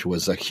stage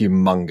was a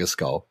humongous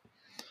goal.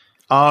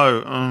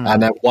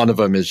 And then one of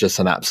them is just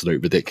an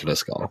absolute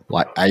ridiculous goal,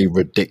 like a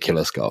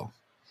ridiculous goal.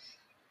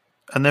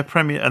 And they're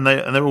Premier, and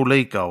they're all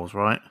league goals,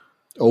 right?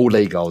 All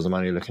league goals. I'm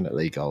only looking at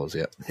league goals.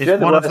 Yep. The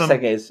worst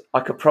thing is,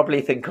 I could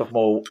probably think of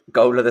more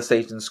goal of the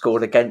season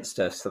scored against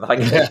us than I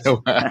can.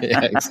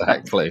 Yeah,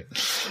 exactly.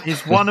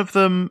 Is one of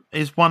them?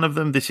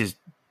 This is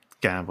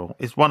gamble.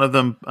 Is one of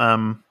them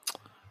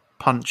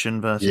Puncheon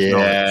versus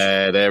Norwich?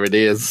 Yeah, there it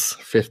is.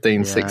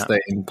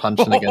 15-16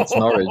 Puncheon against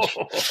Norwich.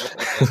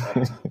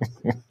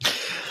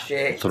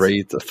 Shit.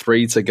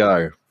 3 to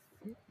go.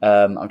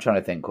 I'm trying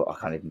to think. I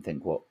can't even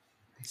think what.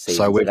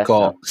 So we've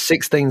got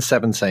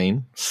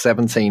 16-17,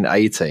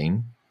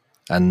 17-18,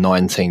 and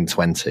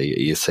 19-20 are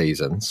your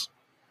seasons.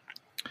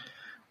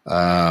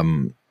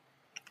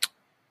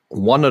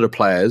 one of the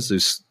players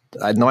who's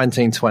at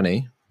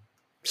 1920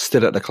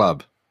 still at the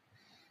club.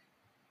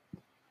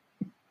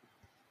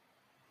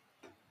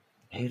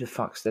 Who the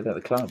fuck's still at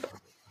the club?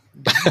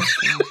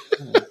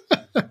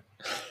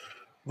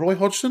 Roy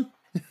Hodgson?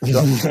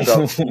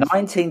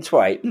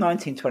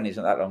 1920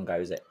 isn't that long ago,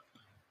 is it?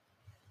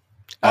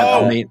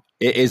 I mean,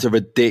 it is a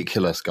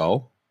ridiculous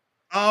goal.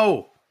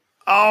 Oh!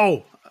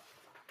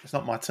 It's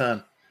not my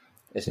turn.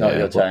 It's not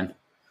your turn.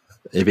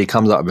 If he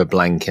comes up with a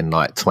blank in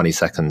like 20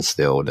 seconds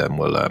still, then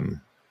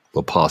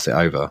we'll pass it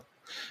over.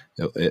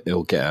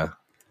 It'll get a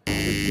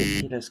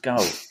ridiculous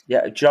goal.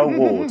 Yeah, Joe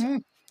Ward.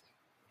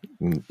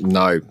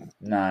 No.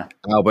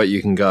 Albert,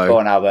 you can go. Go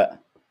on, Albert.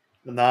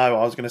 No,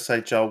 I was going to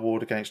say Joel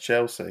Ward against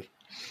Chelsea.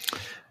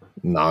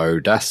 No,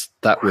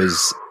 that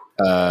was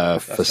for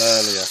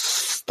earlier.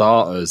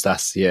 Starters.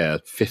 That's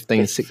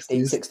 15,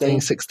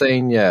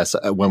 16. Yeah,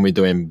 so when we're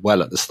doing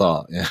well at the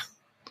start. Yeah.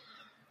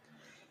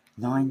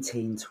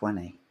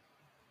 1920.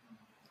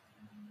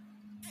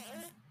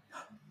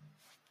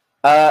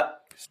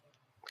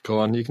 Go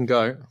on, you can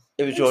go.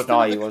 It was Jordan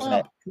Ayew, wasn't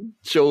it?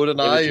 Jordan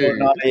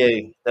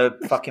Ayew. The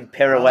fucking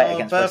pirouette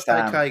against West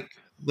Ham. Cake.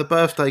 The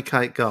birthday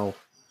cake goal.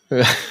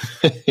 Yeah.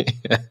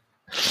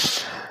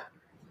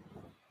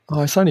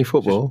 Oh, it's only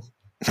football.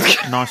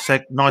 Nice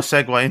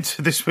segue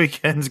into this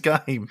weekend's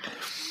game.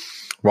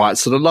 Right,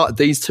 so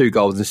these two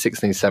goals in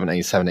 16,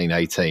 17, 17,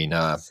 18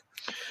 are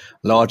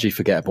largely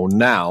forgettable.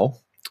 Now,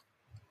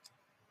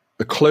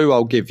 the clue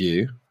I'll give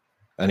you,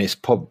 and it's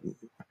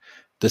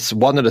this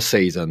one of the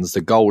seasons,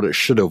 the goal that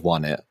should have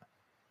won it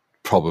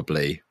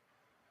probably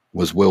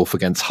was Wilf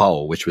against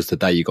Hull, which was the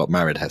day you got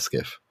married,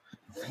 Hesketh.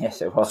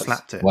 Yes, it was.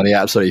 Slapped it. When he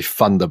absolutely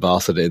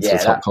thunderblasted it into the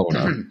top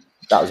corner.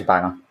 That was a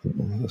banger.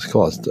 Of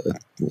course.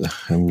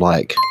 I'm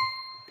like,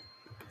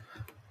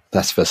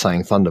 that's for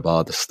saying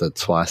Thunderbard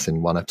twice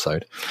in one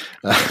episode.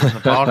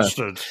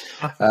 Bastard.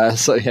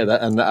 So yeah,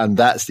 and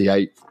that's the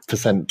 8%,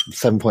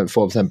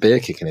 7.4% beer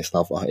kick in it.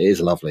 It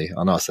is lovely.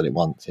 I know I said it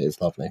once. It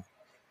is lovely.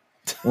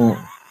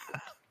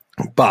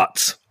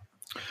 But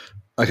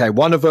okay,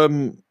 one of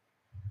them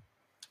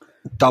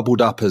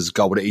doubled up as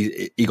goal.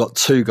 He got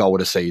 2 goal of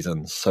the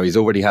season, so he's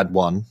already had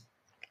 1,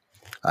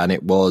 and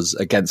it was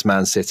against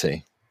Man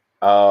City.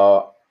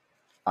 I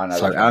know.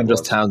 So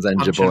Andros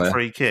Townsend, your boy.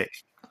 Free kick.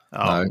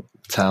 Oh. No,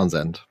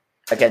 Townsend.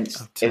 It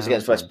was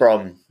against West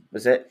Brom,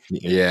 was it?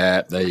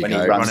 Yeah, there you go. He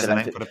runs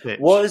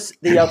was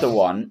the other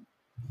one?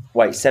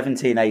 Wait,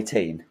 17,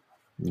 18.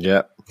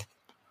 Yeah.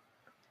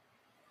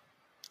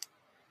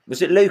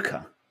 Was it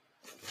Luca?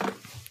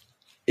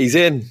 He's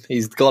in.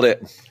 He's got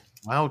it.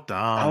 Well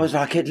done. I was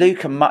like,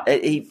 Luca,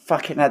 he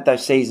fucking had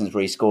those seasons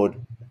where he scored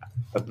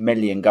 1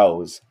 million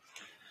goals.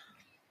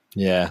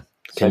 Yeah.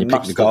 Can you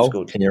pick the goal?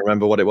 Can you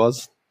remember what it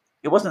was?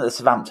 It wasn't the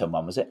Southampton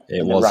one, was it?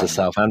 It was the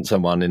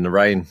Southampton one in the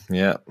rain.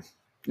 Yeah.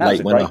 That was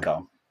a great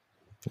goal.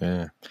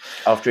 Yeah.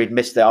 After he'd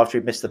missed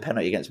the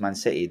penalty against Man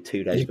City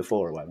 2 days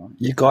before or whatever.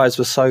 You guys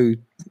were so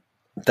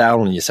down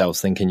on yourselves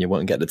thinking you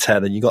wouldn't get the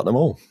 10 and you got them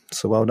all.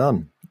 So well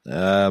done.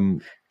 Now,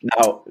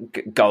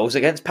 goals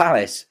against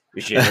Palace.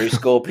 Giroud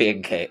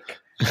scorpion kick.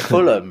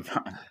 Fulham.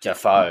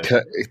 Defoe.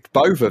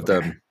 Both of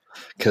them.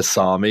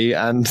 Kasami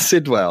and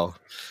Sidwell.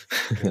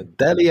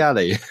 Dele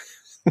Alli.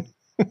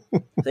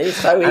 It's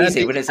so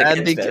easy when it's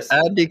against us.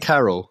 Andy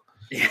Carroll.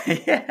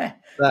 Yeah.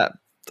 That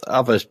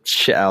other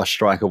shithouse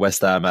striker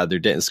West Ham had who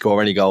didn't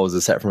score any goals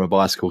except from a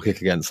bicycle kick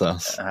against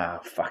us.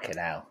 Oh, fucking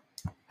hell.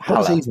 What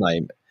was his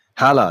name?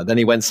 Haller. Then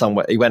he went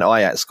somewhere. He went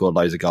Ajax, scored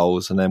loads of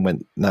goals, and then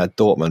went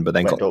Dortmund, but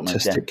then got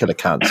testicular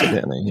cancer,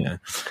 didn't he? Yeah.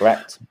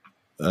 Correct.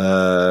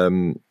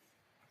 There's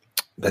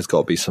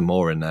got to be some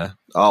more in there.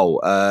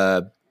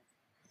 Oh,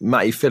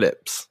 Matty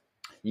Phillips.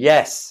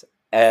 Yes.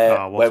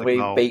 When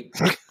we beat...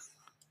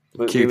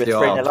 We were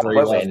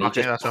 3-0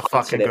 That's a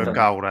fucking good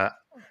goal, that.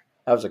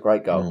 That was a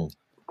great goal.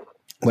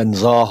 When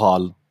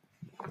Zaha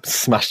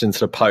smashed into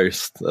the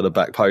post, at the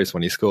back post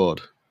when he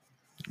scored.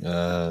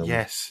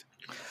 Yes.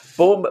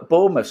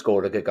 Bournemouth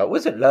scored a good goal.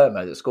 Was it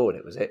Lerma that scored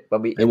it, was it?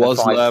 It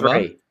was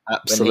Lerma.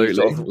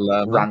 Absolutely.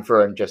 Ran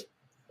through and just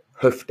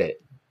hoofed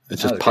it. It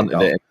just punted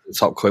it in the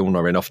top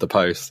corner in off the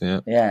post,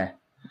 yeah. Yeah.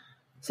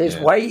 See, it's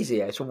way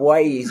easier. It's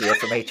way easive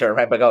for me to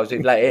remember goals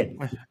we've let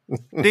in.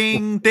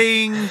 Ding,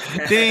 ding,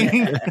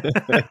 ding.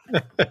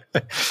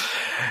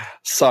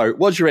 So,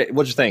 what do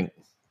you think?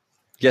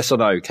 Yes or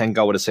no? Can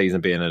goal of the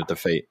season be in a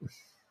defeat?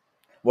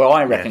 Well,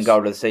 I reckon goal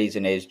of the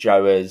season is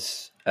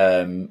Joa's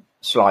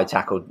slide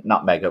tackle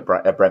nutmeg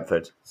at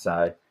Brentford.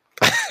 So,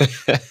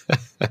 what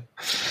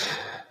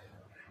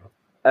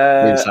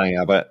are you saying,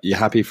 Albert? You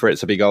happy for it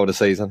to be goal of the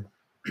season?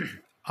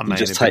 I mean,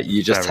 you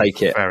just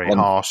take it. Very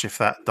harsh if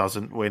that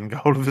doesn't win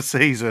goal of the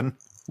season.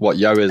 What,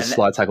 Yoa's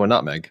slide tackle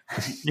nutmeg?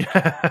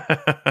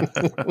 Yeah.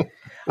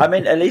 I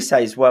mean,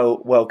 Elise's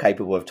well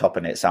capable of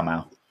topping it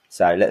somehow.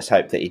 So let's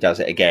hope that he does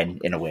it again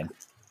in a win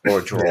or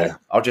a draw. Yeah.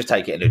 I'll just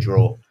take it in a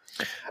draw.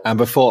 And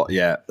before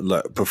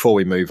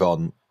we move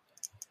on,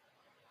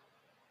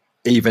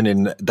 even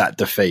in that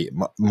defeat,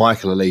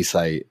 Michael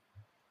Elise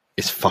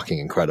is fucking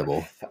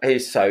incredible.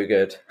 He's so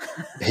good.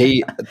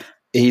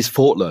 he's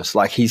faultless.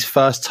 Like, his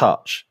first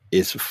touch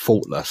is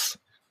faultless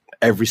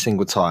every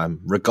single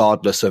time,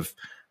 regardless of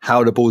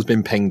how the ball's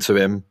been pinged to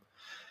him,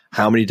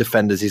 how many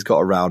defenders he's got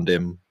around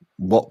him,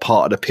 what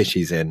part of the pitch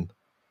he's in.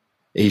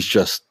 He's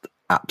just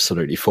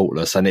absolutely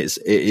faultless. And it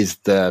is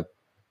the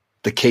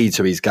key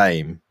to his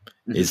game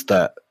is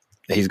that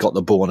he's got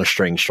the ball on a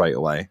string straight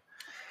away.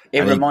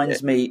 It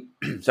reminds me...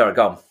 Sorry,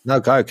 go on. No,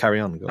 carry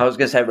on. Go on. I was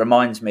going to say, it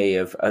reminds me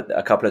of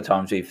a couple of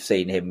times we've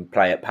seen him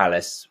play at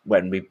Palace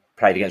when we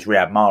played against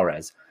Riyad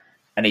Mahrez.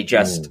 And he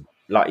just,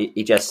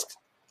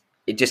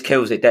 it just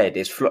kills it dead.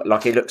 It's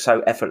like, he looks so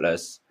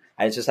effortless.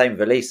 And it's the same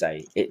with Elise.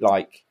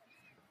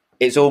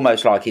 It's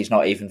almost like he's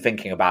not even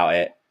thinking about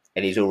it.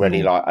 And he's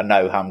already like, I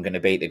know how I'm going to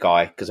beat the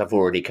guy because I've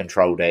already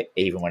controlled it,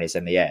 even when it's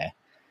in the air.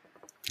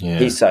 Yeah.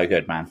 He's so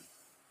good, man.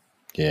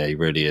 Yeah, he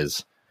really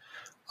is.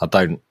 I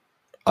don't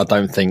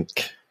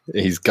think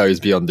he goes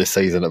beyond this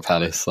season at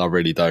Palace. I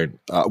really don't.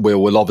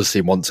 We'll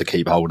obviously want to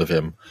keep hold of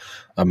him,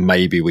 and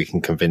maybe we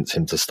can convince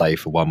him to stay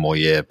for one more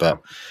year.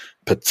 But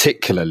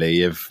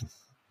particularly if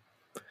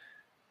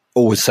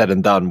all is said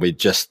and done, we're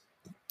just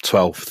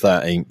 12th,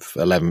 13th,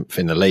 11th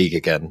in the league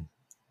again,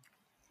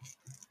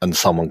 and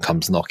someone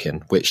comes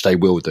knocking, which they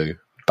will do,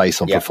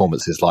 based on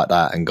performances like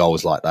that and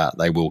goals like that,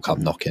 they will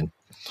come knocking.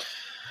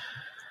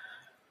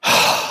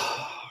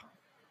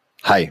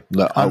 Hey,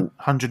 look,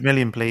 100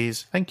 million,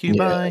 please. Thank you.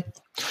 Bye.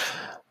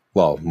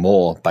 Well,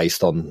 more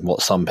based on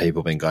what some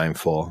people have been going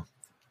for.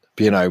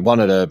 But, you know, one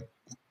of the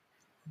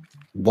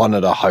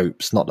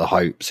hopes, not the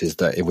hopes, is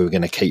that if we were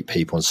going to keep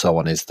people and so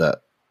on, is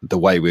that the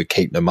way we'd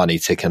keep the money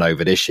ticking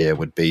over this year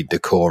would be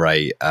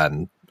Decore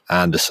and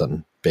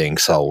Anderson being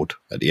sold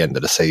at the end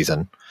of the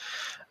season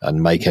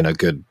and making a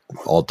good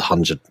odd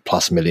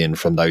 100+ million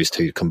from those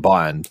two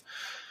combined.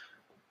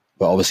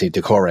 But obviously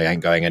Decore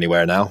ain't going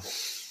anywhere now.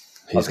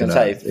 I was going to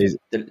say,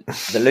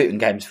 the Luton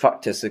game's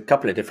fucked us a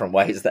couple of different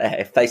ways there.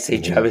 If they see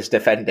Joe as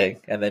defending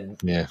and then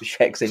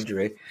Sheck's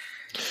injury.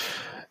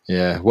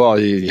 Yeah, well,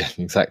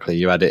 exactly.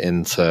 You add it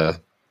into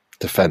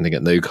defending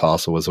at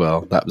Newcastle as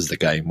well. That was the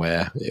game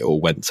where it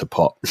all went to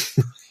pot.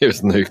 It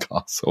was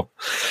Newcastle.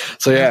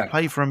 So, yeah.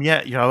 Play for him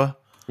yet, Joe.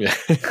 Yeah.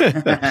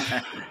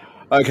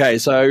 Okay,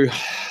 so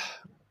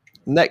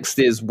next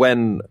is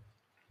when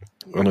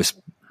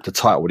the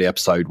title of the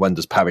episode, when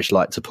does Parish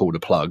like to pull the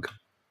plug?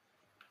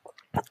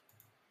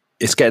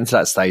 It's getting to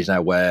that stage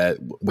now where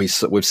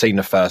we've seen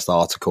the first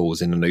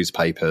articles in the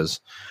newspapers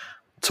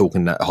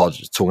talking about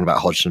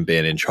Hodgson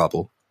being in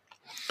trouble.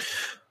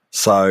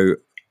 So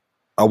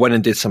I went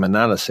and did some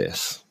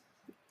analysis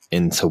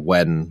into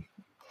when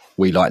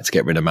we like to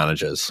get rid of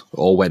managers,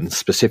 or when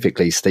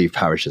specifically Steve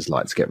Parish has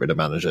liked to get rid of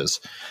managers.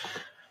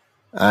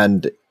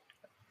 And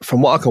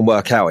from what I can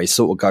work out, it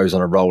sort of goes on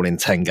a rolling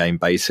 10-game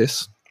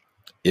basis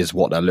is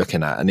what they're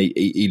looking at. And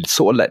he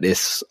sort of let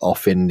this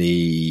off in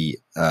the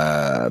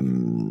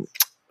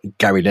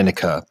Gary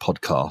Lineker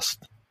podcast.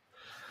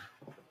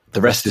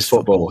 The rest is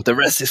football. The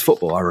rest is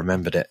football. I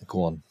remembered it.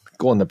 Go on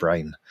the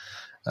brain.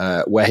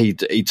 Where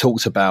he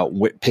talks about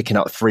picking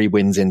up 3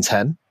 wins in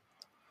 10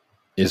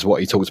 is what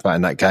he talks about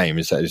in that game.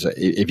 Is that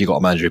if you've got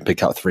a manager who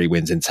pick up 3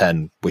 wins in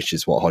 10, which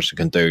is what Hodgson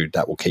can do,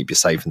 that will keep you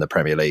safe in the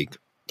Premier League.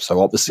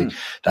 So obviously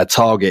that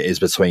target is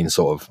between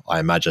sort of, I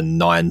imagine,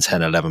 9,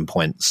 10, 11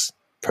 points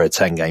per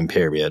 10-game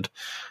period,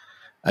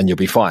 and you'll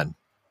be fine.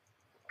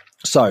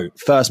 So,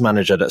 first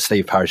manager that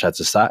Steve Parish had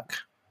to sack?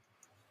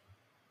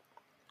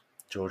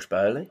 George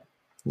Burley.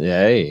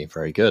 Yay,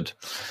 very good.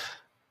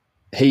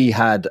 He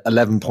had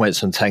 11 points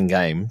from 10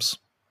 games,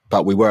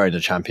 but we were in the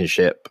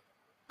Championship,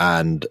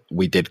 and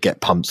we did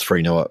get pumped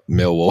 3-0 at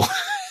Millwall.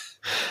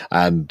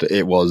 And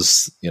it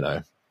was,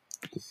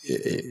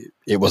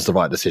 it was the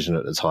right decision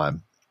at the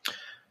time.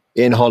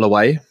 Ian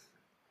Holloway,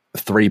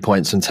 3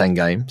 points in 10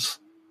 games.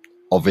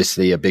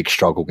 Obviously, a big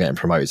struggle getting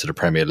promoted to the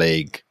Premier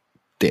League.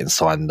 Didn't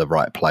sign the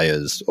right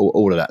players,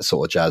 all of that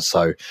sort of jazz.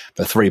 So,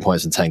 the 3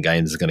 points in 10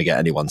 games is going to get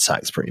anyone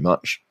sacked pretty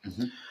much.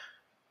 Mm-hmm.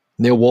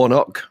 Neil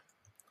Warnock,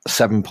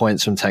 7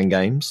 points from 10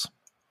 games.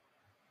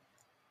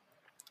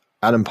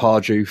 Alan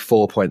Pardew,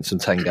 4 points in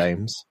 10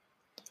 games.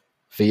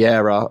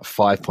 Vieira,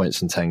 5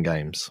 points in 10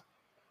 games.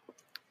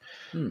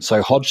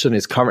 So, Hodgson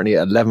is currently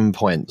at 11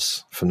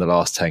 points from the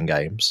last 10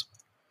 games.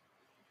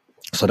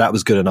 So, that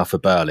was good enough for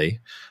Burley,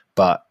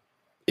 but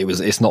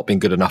it's not been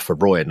good enough for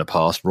Roy in the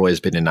past. Roy has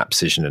been in that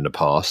position in the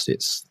past.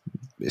 It's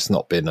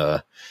not been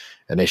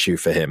an issue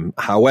for him.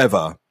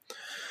 However,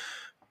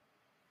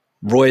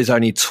 Roy has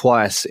only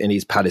twice in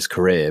his Palace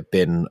career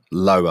been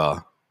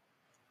lower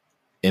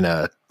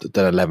than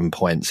 11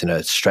 points in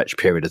a stretched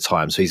period of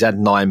time. So he's had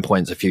 9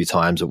 points a few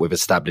times that we've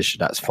established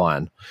that's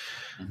fine.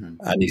 Mm-hmm.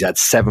 And he's had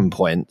 7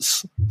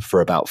 points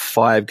for about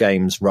 5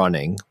 games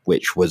running,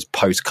 which was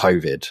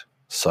post-COVID.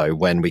 So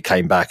when we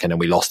came back and then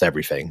we lost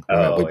everything.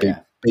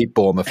 Beat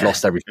Bournemouth,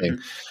 lost everything.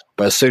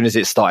 But as soon as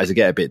it started to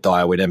get a bit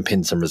dire, we then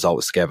pinned some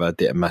results together.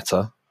 Didn't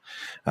matter.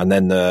 And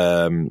then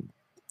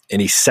in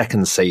his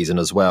second season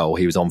as well,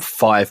 he was on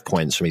 5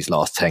 points from his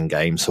last 10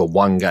 games, so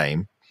 1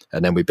 game.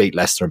 And then we beat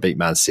Leicester and beat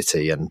Man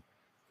City and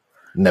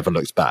never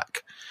looked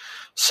back.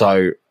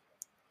 So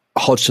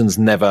Hodgson's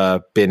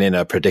never been in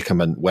a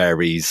predicament where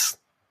he's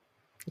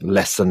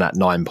less than that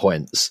 9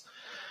 points.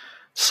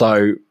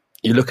 So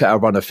you look at our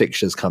run of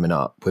fixtures coming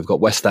up. We've got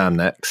West Ham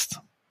next.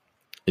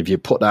 If you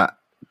put that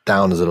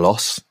down as a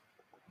loss,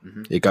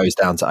 it goes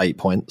down to 8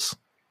 points.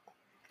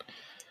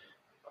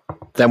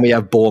 Then we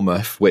have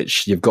Bournemouth,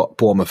 which you've got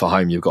Bournemouth at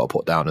home, you've got to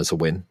put down as a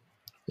win.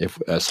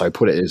 So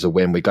put it as a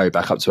win, we go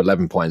back up to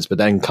 11 points. But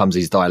then comes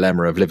his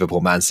dilemma of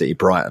Liverpool, Man City,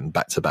 Brighton,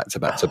 back to back to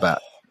back to back.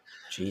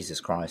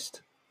 Jesus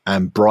Christ.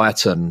 And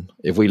Brighton,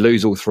 if we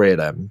lose all three of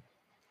them,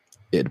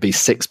 it'd be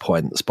 6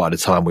 points by the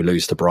time we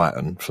lose to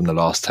Brighton from the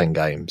last 10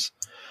 games,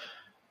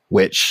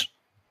 which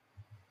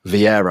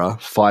Vieira,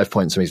 5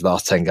 points from his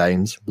last 10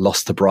 games,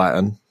 lost to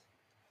Brighton,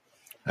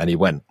 and he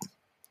went.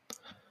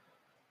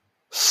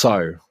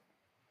 So,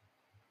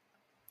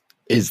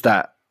 is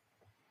that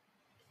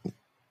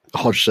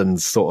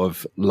Hodgson's sort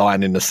of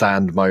line in the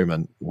sand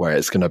moment where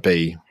it's going to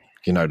be,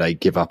 they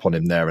give up on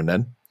him there and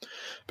then?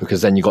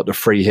 Because then you got the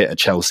free hit at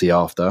Chelsea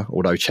after,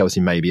 although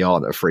Chelsea maybe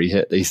aren't a free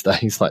hit these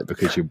days,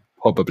 because you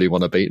probably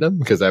want to beat them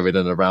because they're in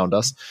and around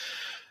us.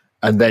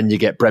 And then you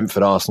get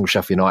Brentford, Arsenal,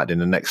 Sheffield United in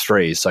the next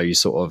three. So you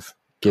sort of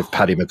give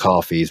Paddy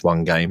McCarthy his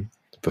one game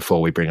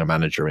before we bring a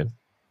manager in.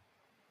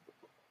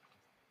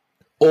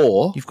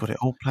 Or you've got it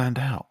all planned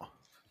out.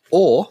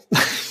 Or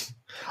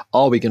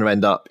are we going to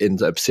end up in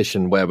a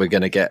position where we're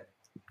going to get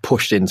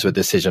pushed into a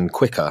decision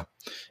quicker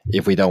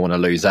if we don't want to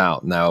lose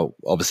out? Now,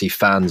 obviously,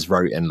 fans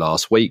wrote in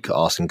last week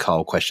asking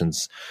Carl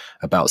questions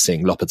about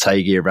seeing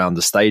Lopetegui around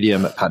the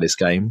stadium at Palace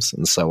games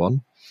and so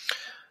on.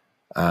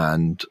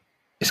 And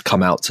it's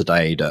come out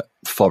today that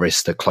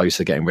Forest are close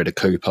to getting rid of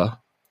Cooper,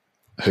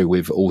 who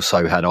we've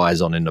also had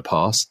eyes on in the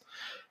past.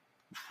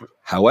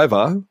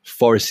 However,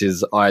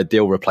 Forest's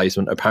ideal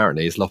replacement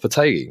apparently is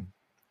Lopetegui.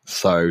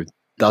 So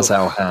does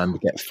our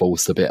hand get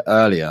forced a bit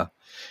earlier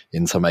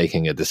into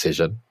making a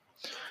decision?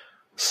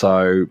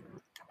 So,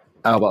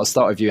 Albert, I'll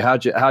start with you. How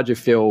do you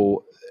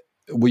feel?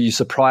 Were you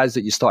surprised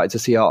that you started to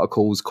see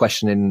articles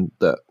questioning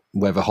that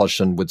whether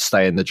Hodgson would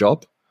stay in the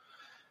job?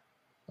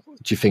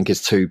 Do you think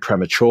it's too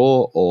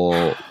premature,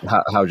 or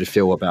how do you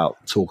feel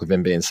about talk of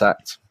him being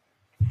sacked?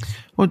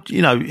 Well,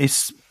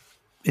 it's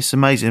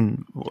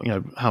amazing,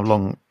 how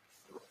long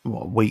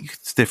what a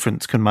week's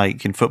difference can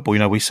make in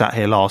football. We sat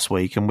here last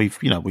week and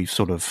we've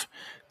sort of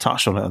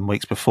touched on it in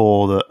weeks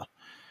before that,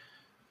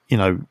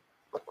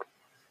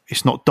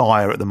 it's not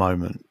dire at the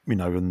moment,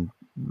 and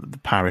the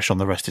Parish on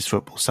the Rest is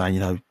Football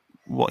saying,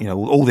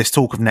 all this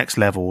talk of next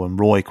level, and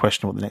Roy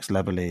questioning what the next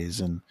level is,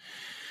 and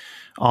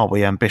are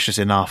we ambitious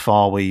enough?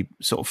 Are we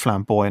sort of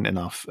flamboyant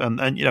enough? And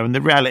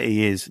the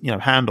reality is,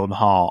 hand on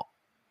heart,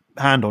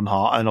 and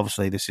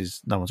obviously this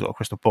is, no one's got a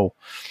crystal ball.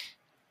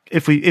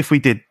 If we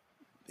did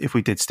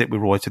stick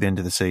with Roy to the end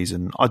of the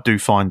season, I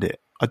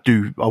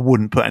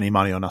wouldn't put any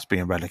money on us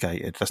being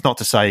relegated. That's not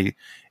to say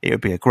it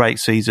would be a great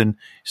season.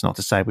 It's not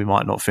to say we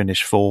might not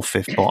finish fourth,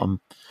 fifth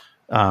bottom.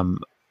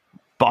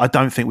 But I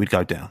don't think we'd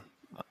go down.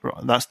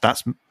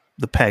 That's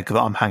the peg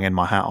that I'm hanging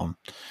my hat on.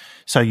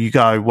 So you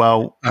go,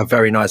 well... A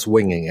very nice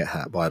winging it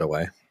hat, by the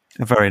way.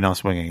 A very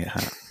nice winging it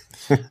hat.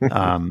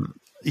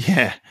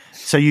 Yeah.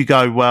 So you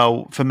go,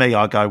 well, for me,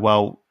 I go,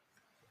 well,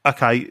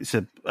 okay, it's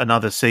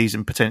another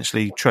season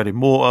potentially treading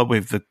water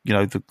with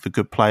the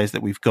good players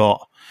that we've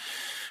got,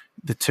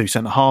 the two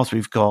centre halves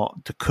we've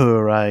got,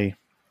 Doucouré,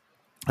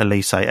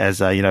 Elise,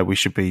 Eze. We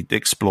should be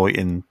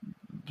exploiting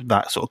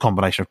that sort of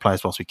combination of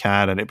players whilst we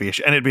can, and it'd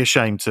be a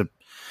shame to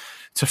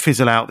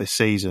fizzle out this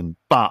season.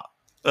 But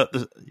at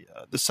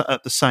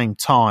the same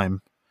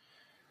time,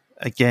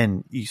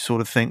 again, you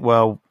sort of think,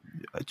 well,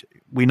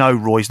 we know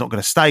Roy's not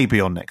going to stay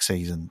beyond next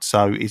season,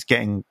 so he's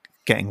getting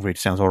rid,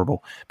 sounds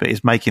horrible, but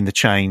is making the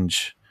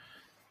change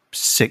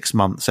 6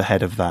 months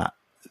ahead of that.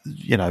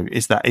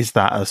 Is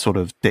that a sort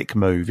of dick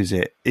move? Is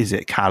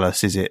it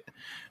callous? Is it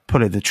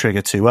pulling the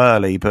trigger too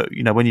early? But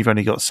when you've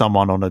only got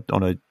someone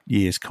on a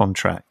year's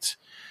contract,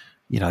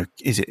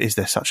 is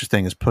there such a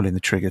thing as pulling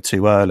the trigger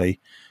too early?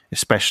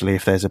 Especially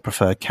if there's a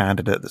preferred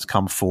candidate that's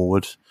come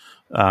forward,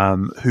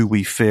 who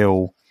we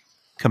feel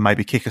can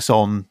maybe kick us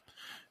on,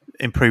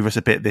 improve us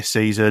a bit this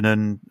season,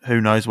 and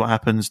who knows what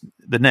happens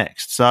the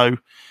next. So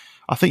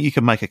I think you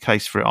can make a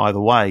case for it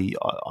either way.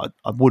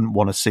 I wouldn't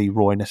want to see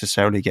Roy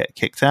necessarily get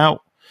kicked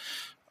out,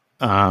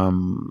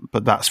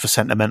 but that's for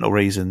sentimental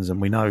reasons. And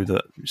we know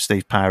that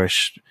Steve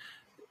Parish,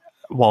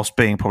 whilst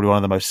being probably one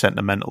of the most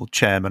sentimental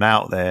chairmen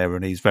out there,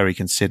 and he's very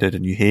considered,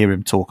 and you hear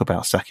him talk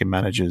about sacking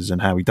managers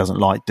and how he doesn't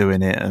like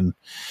doing it, and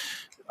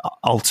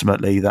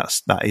ultimately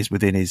that is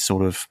within his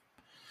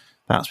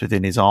that's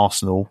within his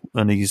arsenal,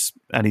 and he's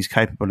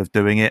capable of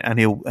doing it,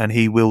 and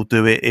he will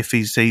do it if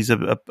he sees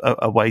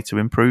a way to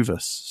improve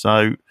us.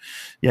 So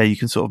yeah, you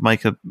can sort of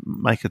make a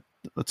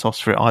toss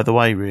for it either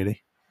way,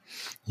 really.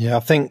 Yeah, I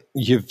think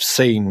you've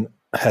seen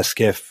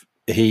Hesketh.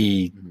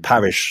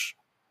 Parish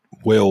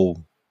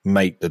will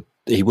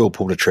he will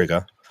pull the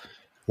trigger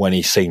when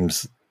he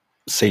sees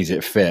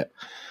it fit.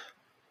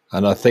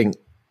 And I think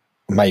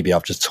maybe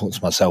I've just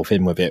talked myself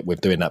in with it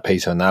with doing that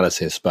piece of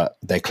analysis, but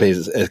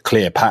there's a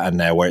clear pattern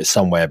there where it's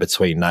somewhere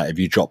between that. If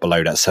you drop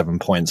below that 7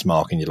 points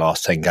mark in your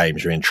last 10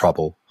 games, you're in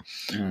trouble,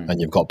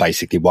 and you've got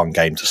basically one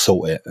game to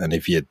sort it. And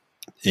if you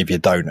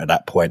don't at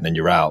that point, then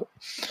you're out.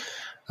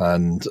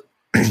 And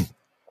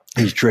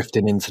he's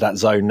drifting into that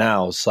zone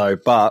now. So,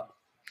 but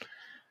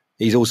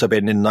he's also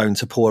been known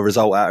to pull a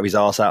result out of his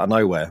arse out of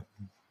nowhere.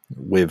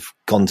 We've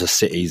gone to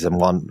cities and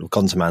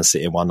gone to Man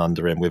City and won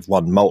under him. We've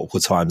won multiple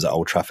times at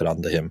Old Trafford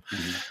under him.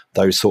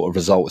 Those sort of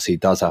results he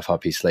does have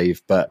up his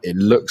sleeve. But it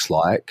looks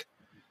like,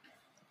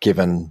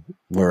 given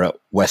we're at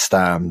West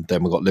Ham,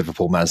 then we've got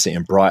Liverpool, Man City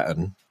and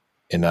Brighton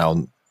in our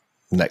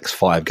next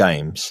 5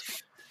 games,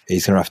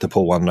 he's going to have to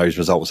pull one of those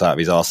results out of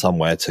his arse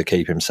somewhere to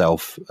keep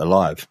himself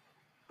alive.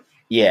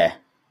 Yeah,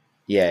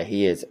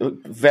 he is.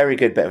 Very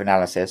good bit of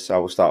analysis, I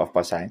will start off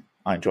by saying.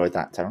 I enjoyed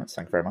that, Terence.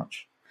 Thank you very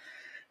much.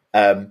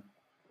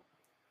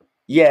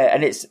 Yeah,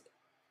 and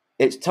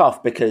it's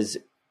tough because,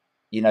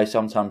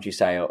 sometimes you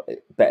say, oh,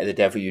 better the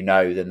devil you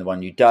know than the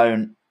one you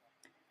don't.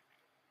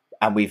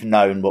 And we've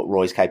known what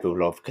Roy's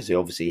capable of because he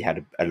obviously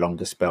had a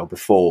longer spell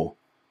before.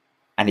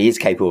 And he is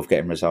capable of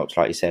getting results,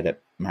 like you said,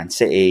 at Man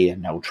City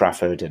and Old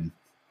Trafford and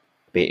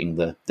beating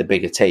the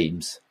bigger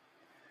teams.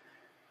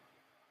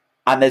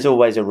 And there's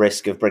always a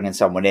risk of bringing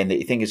someone in that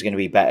you think is going to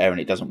be better and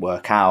it doesn't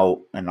work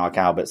out. And like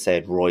Albert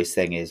said, Roy's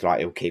thing is like,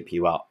 he'll keep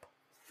you up.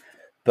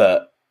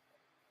 But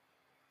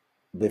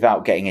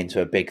without getting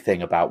into a big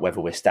thing about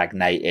whether we're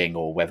stagnating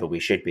or whether we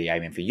should be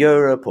aiming for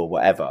Europe or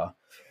whatever,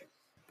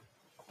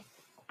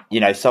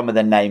 some of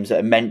the names that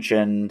are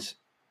mentioned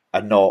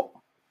are not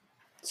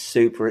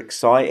super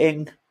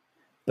exciting,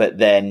 but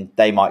then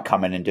they might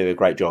come in and do a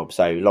great job.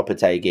 So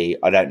Lopetegui,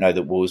 I don't know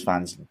that Wolves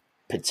fans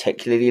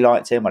particularly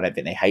liked him. I don't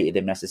think they hated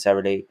him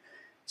necessarily.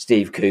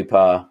 Steve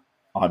Cooper,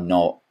 I'm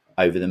not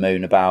over the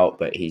moon about,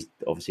 but he's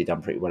obviously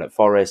done pretty well at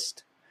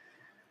Forest.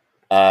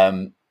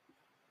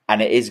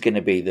 And it is going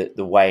to be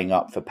the weighing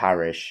up for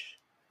Parish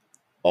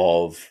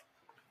of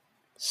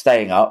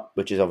staying up,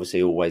 which is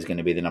obviously always going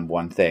to be the number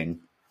one thing,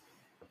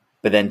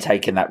 but then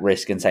taking that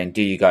risk and saying,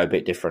 do you go a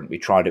bit different? We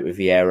tried it with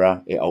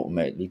Vieira. It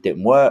ultimately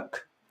didn't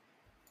work.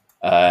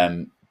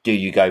 Do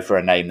you go for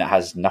a name that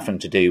has nothing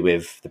to do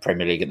with the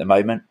Premier League at the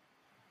moment?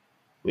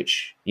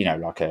 Which,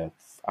 I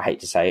hate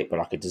to say it, but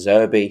like a De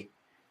Zerbi,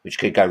 which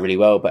could go really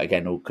well, but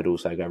again, could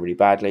also go really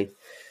badly.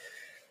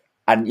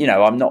 And,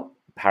 I'm not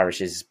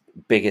Parish's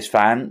biggest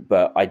fan,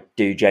 but I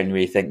do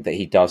genuinely think that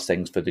he does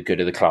things for the good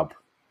of the club.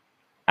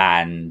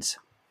 And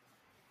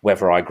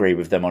whether I agree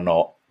with them or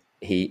not,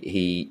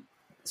 he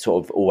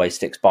sort of always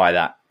sticks by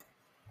that.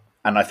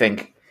 And I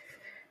think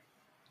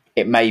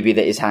it may be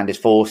that his hand is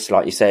forced.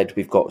 Like you said,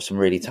 we've got some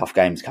really tough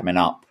games coming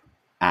up.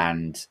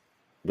 And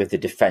with the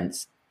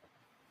defence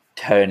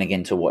turning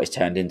into what it's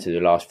turned into the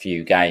last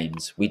few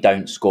games, we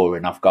don't score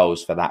enough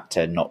goals for that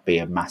to not be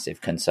a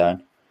massive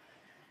concern.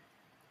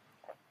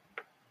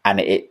 And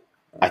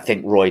I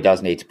think Roy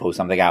does need to pull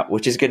something out,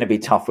 which is going to be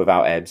tough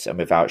without Ebbs and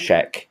without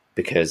Sheck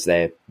because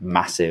they're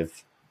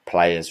massive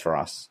players for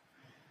us.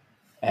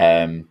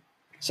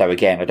 So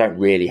again, I don't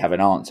really have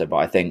an answer, but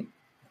I think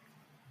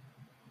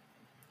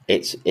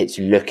it's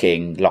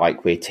looking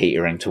like we're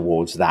teetering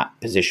towards that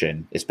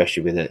position,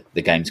 especially with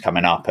the games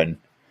coming up. And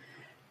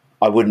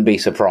I wouldn't be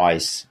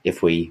surprised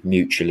if we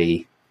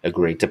mutually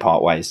agreed to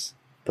part ways,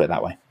 put it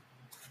that way.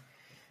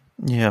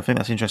 Yeah, I think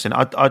that's interesting.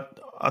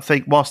 I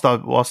think whilst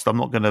I'm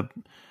not going to,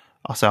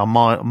 I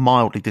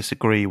mildly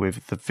disagree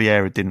with the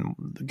Vieira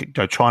didn't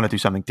go trying to do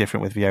something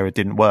different with Vieira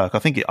didn't work. I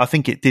think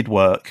it did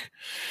work.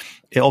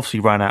 It obviously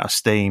ran out of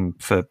steam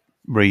for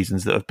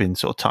reasons that have been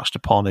sort of touched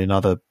upon in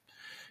other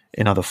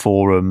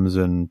forums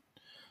and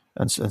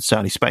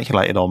certainly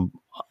speculated on.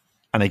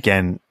 And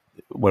again,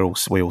 we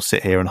all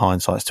sit here and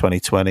hindsight's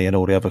 2020 and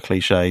all the other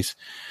cliches,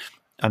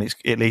 and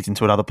it leads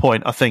into another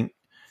point. I think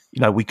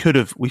we could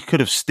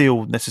have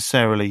still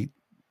necessarily.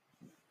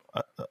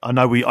 I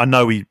know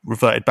we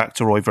reverted back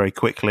to Roy very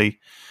quickly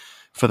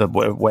for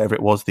whatever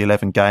it was, the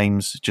 11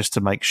 games, just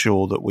to make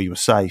sure that we were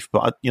safe.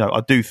 But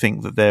I do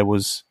think that there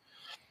was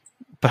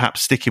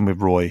perhaps sticking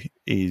with Roy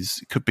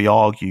could be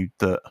argued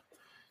that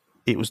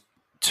it was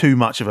too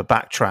much of a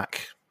backtrack,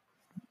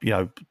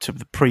 to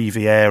the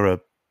pre-Vieira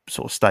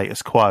sort of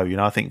status quo.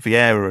 I think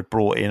Vieira had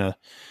brought in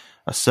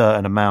a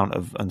certain amount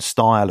of and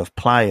style of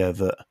player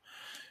that,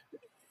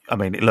 I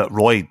mean, look,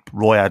 Roy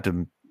had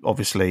them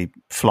obviously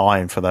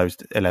flying for those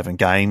 11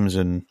 games,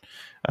 and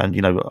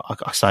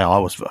I say I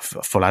was a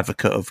full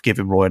advocate of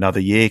giving Roy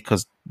another year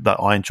because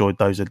I enjoyed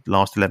those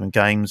last 11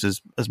 games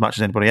as much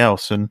as anybody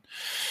else.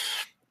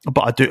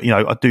 But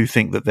I do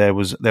think that there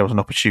was an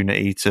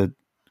opportunity to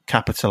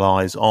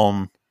capitalise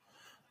on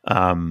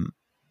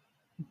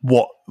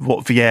what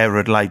Vieira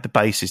had laid the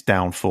basis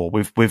down for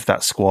with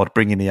that squad,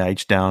 bringing the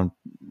age down,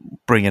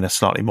 bringing a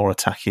slightly more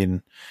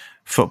attacking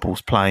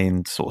football's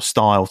playing sort of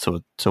style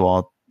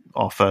to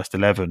our first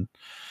 11.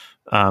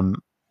 And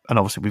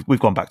obviously we've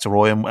gone back to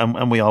Roy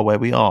and we are where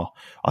we are.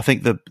 I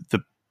think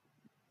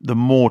the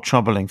more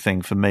troubling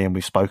thing for me, and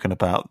we've spoken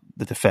about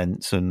the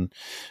defence and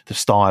the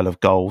style of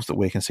goals that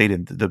we're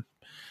conceding,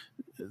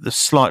 the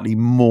slightly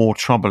more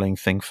troubling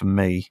thing for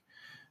me,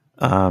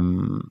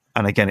 and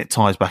again, it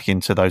ties back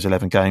into those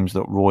 11 games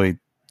that Roy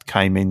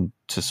came in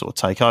to sort of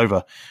take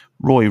over.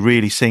 Roy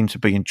really seemed to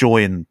be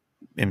enjoying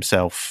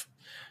himself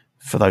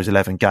for those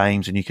 11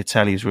 games, and you could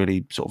tell he was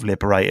really sort of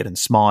liberated and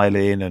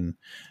smiling, and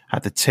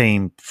had the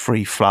team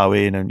free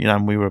flowing, and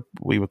and we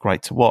were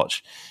great to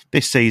watch.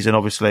 This season,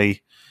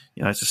 obviously,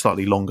 it's a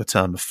slightly longer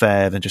term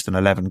affair than just an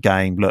 11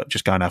 game. Look,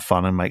 just go and have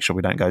fun and make sure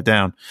we don't go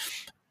down.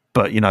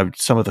 But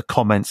some of the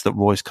comments that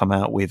Roy's come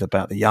out with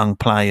about the young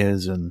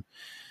players and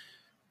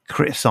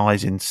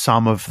criticising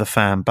some of the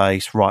fan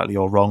base, rightly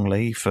or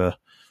wrongly, for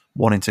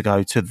wanting to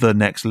go to the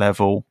next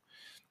level.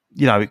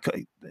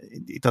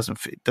 It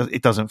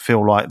doesn't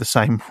feel like the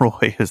same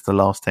Roy as the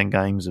last 10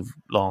 games of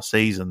last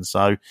season.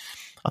 So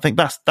I think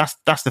that's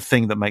the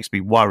thing that makes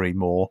me worry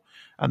more,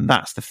 and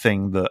that's the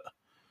thing that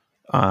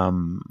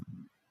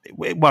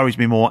it worries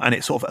me more, and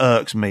it sort of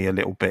irks me a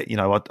little bit.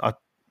 I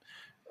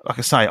like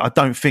I say, I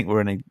don't think we're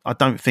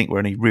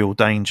any real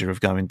danger of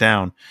going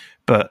down,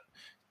 but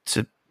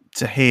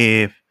to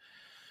hear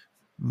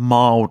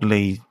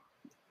mildly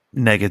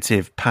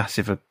negative,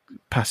 passive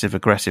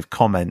aggressive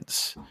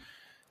comments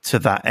to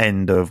that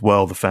end of,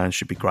 well, the fans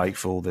should be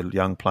grateful, the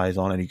young players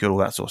aren't any good, all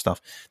that sort of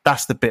stuff.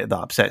 That's the bit that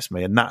upsets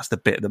me, and that's the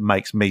bit that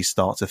makes me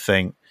start to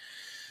think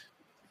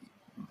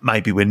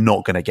maybe we're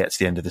not going to get to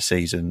the end of the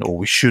season, or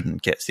we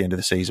shouldn't get to the end of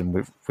the season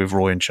with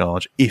Roy in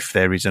charge, if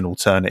there is an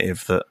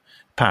alternative that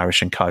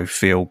Parish and co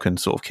feel can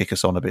sort of kick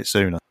us on a bit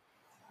sooner.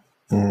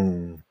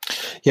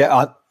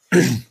 Yeah,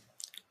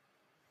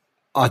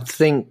 I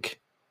think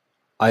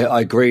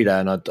I agree there,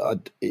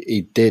 and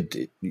he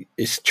did.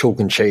 It's chalk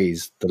and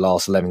cheese the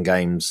last 11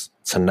 games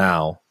to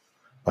now.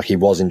 Like, he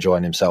was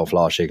enjoying himself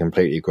last year,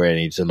 completely agree, and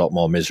he's a lot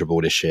more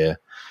miserable this year.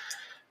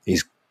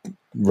 He's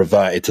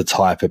reverted to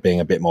type of being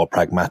a bit more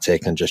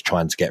pragmatic and just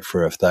trying to get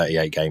through a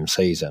 38-game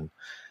season.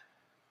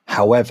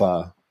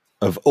 However,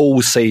 of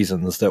all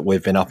seasons that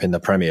we've been up in the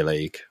Premier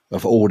League,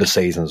 of all the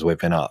seasons we've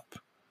been up,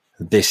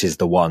 this is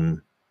the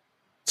one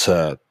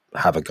to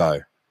have a go,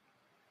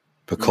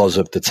 because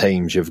of the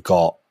teams you've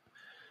got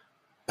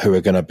who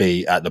are going to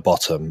be at the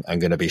bottom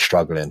and going to be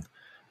struggling.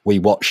 We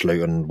watch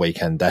Luton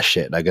weekend, they're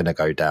shit, they're going to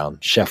go down.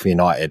 Sheffield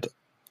United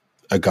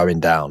are going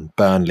down.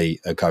 Burnley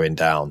are going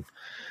down.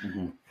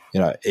 Mm-hmm.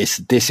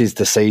 This is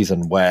the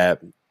season where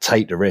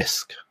take the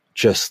risk.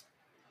 Just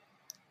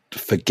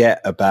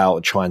forget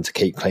about trying to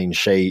keep clean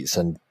sheets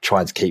and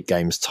trying to keep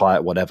games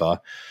tight, whatever.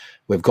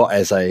 We've got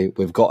Eze,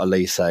 we've got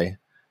Elise.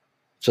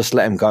 Just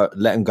let him go.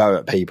 Let him go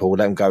at people.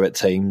 Let him go at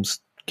teams.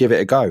 Give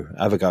it a go.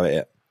 Have a go at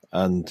it.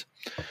 And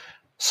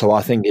so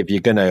I think if you're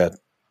going to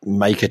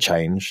make a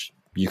change,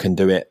 you can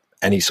do it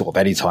any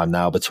time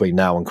now, between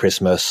now and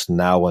Christmas,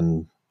 now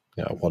and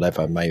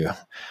whatever. Maybe,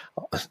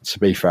 to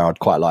be fair, I'd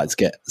quite like to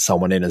get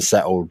someone in and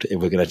settled if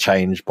we're going to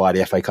change by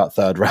the FA Cup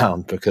third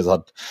round, because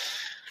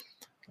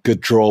good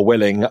draw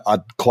willing,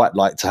 I'd quite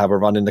like to have a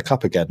run in the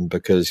cup again,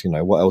 because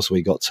what else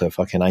we got to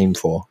fucking aim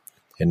for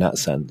in that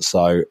sense.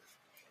 So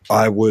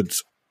I would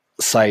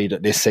say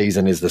that this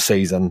season is the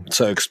season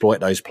to exploit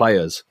those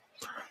players,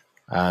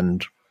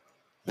 and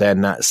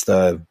then that's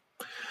the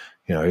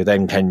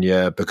then can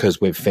you, because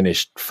we've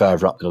finished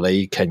further up the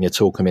league, can you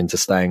talk them into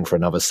staying for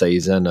another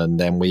season, and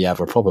then we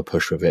have a proper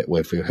push with it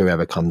with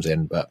whoever comes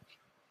in. But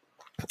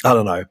I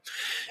don't know,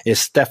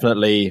 it's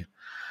definitely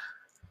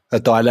a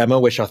dilemma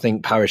which I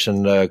think Parish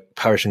and Co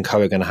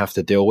are going to have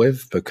to deal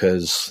with,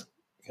 because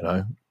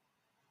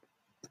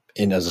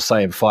in, as I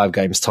say, in 5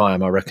 games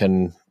time, I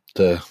reckon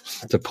the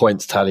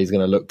points tally is going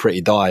to look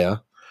pretty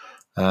dire.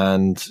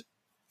 And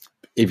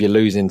if you're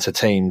losing to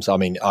teams, I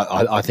mean,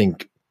 I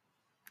think,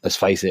 let's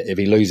face it, if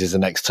he loses the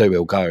next 2,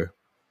 he'll go,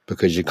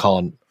 because you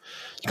can't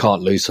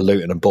lose to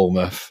Luton and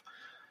Bournemouth,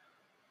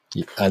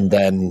 and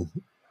then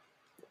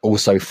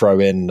also throw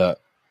in that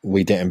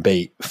we didn't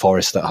beat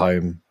Forest at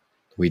home,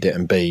 we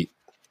didn't beat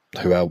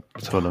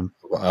Fulham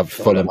at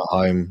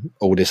home,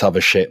 all this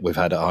other shit we've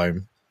had at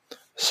home.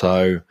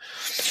 So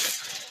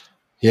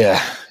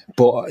yeah,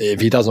 but if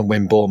he doesn't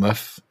win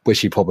Bournemouth, which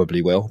he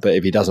probably will, but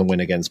if he doesn't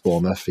win against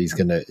Bournemouth,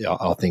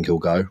 I think he'll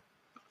go.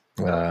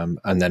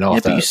 And then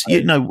after,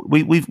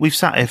 we've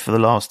sat here for the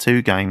last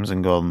 2 games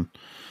and gone,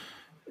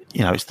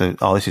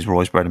 this is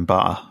Roy's bread and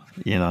butter,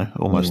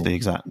 almost the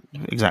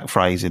exact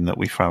phrasing that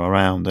we throw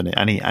around,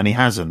 and he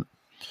hasn't.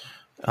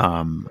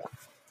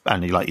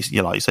 And you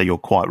say, you're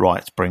quite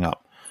right to bring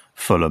up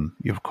Fulham.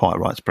 You're quite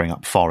right to bring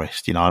up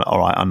Forest. All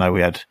right, I know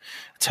we had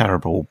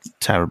terrible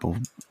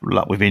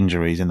luck with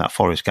injuries in that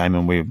Forest game,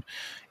 and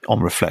on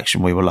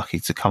reflection, we were lucky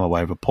to come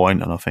away with a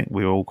point, and I think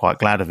we were all quite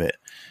glad of it.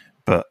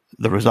 But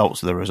the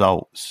results are the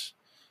results,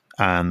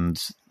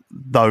 and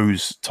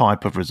those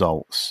type of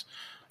results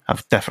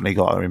have definitely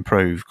got to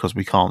improve, because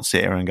we can't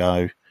sit here and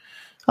go,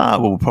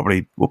 we'll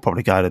probably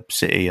go to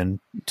City and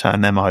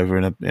turn them over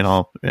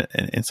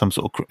in some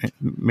sort of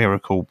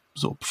miracle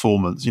sort of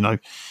performance.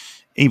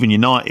 Even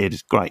United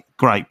is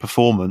great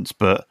performance,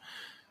 but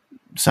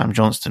Sam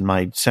Johnston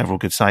made several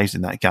good saves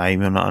in that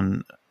game,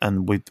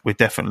 and we're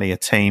definitely a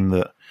team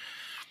that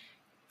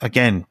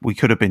again, we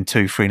could have been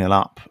 2-3-0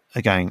 up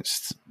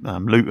against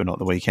Luton at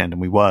the weekend,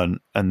 and we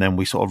weren't. And then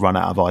we sort of run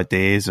out of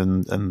ideas,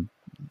 and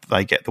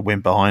they get the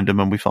win behind them,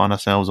 and we find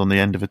ourselves on the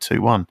end of a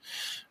 2-1.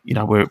 You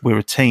know, we're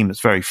a team that's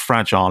very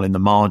fragile in the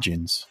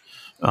margins,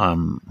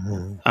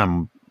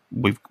 and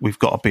we've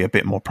got to be a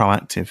bit more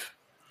proactive.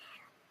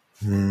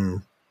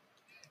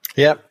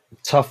 Yep,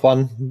 tough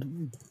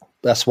one.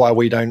 That's why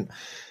we don't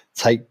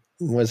take,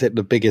 was it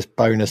the biggest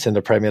bonus in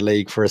the Premier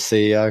League for a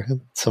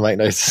CEO to make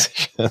those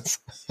decisions?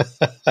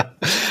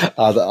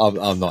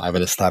 I'm not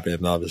having a stab at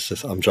him.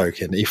 I'm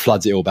joking. He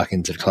floods it all back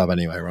into the club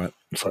anyway, right?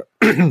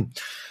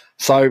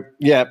 So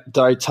yeah,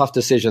 very tough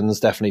decisions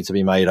definitely to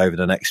be made over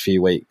the next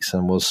few weeks,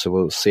 and we'll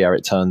see how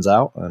it turns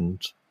out,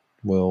 and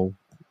we'll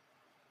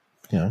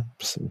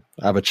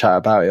have a chat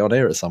about it on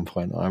here at some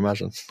point, I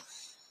imagine.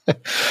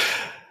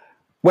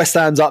 West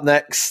Ham's up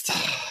next,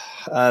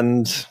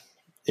 and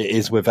it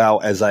is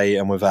without Eze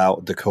and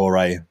without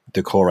Decore.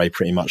 Decore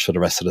pretty much for the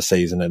rest of the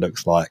season, it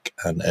looks like,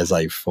 and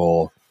Eze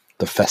for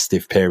the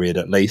festive period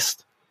at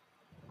least.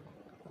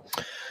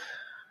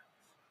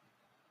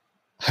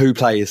 Who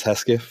plays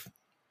Hesketh?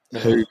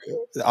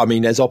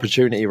 There's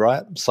opportunity,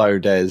 right? So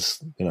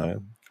there's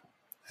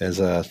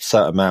a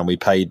certain man we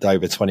paid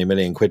over 20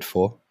 million quid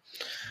for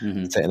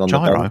sitting on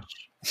Gyro. the bench.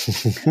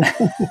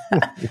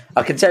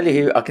 I can tell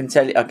you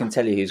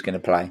who's going to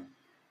play.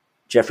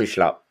 Jeffrey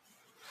Schlupp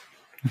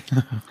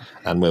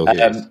and Will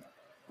Hughes.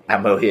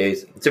 And Will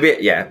Hughes. To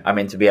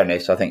be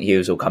honest, I think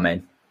Hughes will come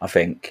in. I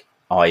think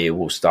Ayew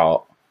will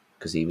start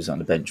because he was on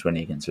the bench when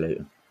he against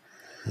Luton.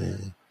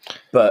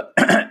 But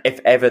if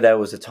ever there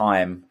was a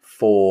time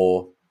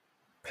for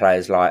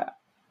players like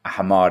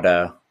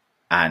Hamada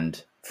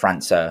and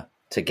França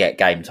to get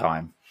game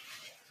time,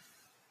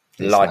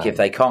 if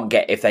they can't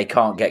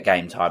get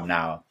game time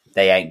now,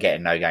 they ain't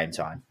getting no game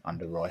time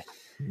under Roy.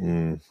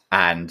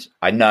 And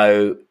I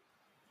know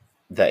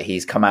that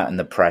he's come out in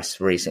the press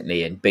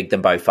recently and bigged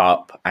them both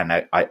up, and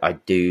I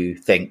do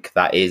think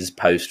that is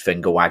post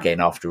finger wagging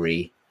after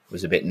he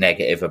was a bit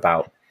negative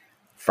about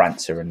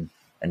França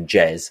and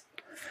Jez.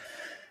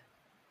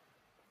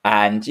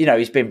 And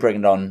he's been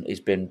bringing on a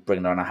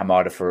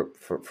Hamada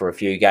for a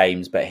few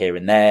games, but here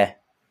and there.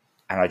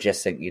 And I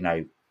just think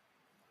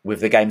with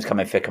the games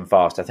coming thick and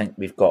fast, I think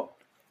we've got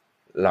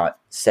like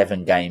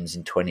 7 games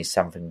in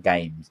 20-something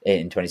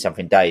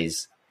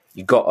days.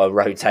 You've got to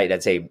rotate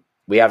that team.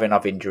 We have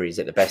enough injuries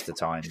at the best of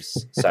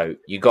times, so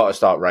you got to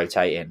start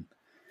rotating.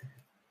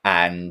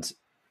 And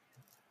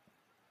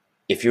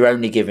if you're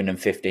only giving them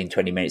 15,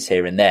 20 minutes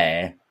here and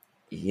there,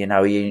 you're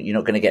not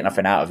going to get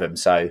nothing out of them.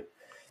 So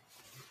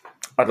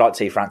I'd like to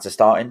see França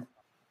starting,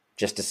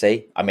 just to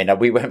see. I mean,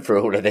 we went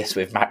through all of this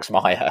with Max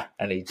Meyer,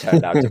 and he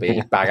turned out to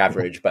be bag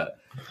average. But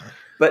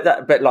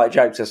like,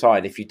 jokes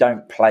aside, if you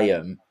don't play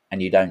them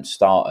and you don't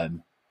start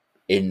them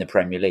in the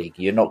Premier League,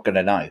 you're not going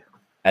to know.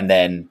 And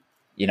then,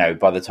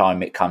 by the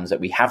time it comes that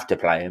we have to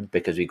play them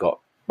because we got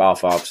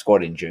half our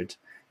squad injured,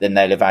 then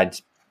they'll have had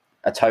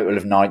a total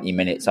of 90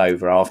 minutes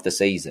over half the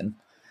season,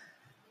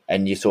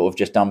 and you're sort of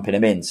just dumping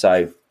them in.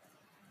 So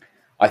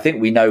I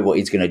think we know what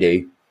he's going to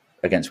do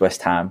against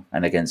West Ham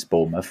and against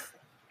Bournemouth,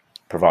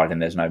 providing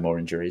there's no more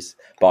injuries.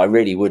 But I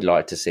really would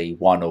like to see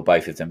one or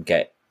both of them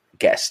get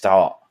a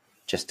start,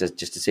 just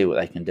to see what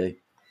they can do.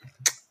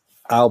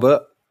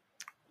 Albert,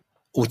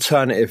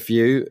 alternative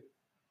view.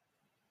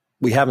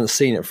 We haven't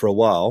seen it for a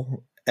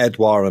while.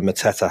 Edouard and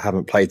Mateta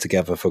haven't played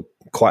together for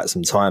quite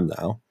some time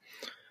now,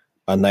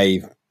 and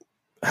they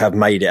have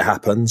made it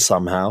happen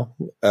somehow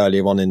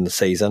earlier on in the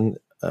season.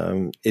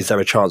 Is there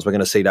a chance we're going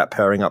to see that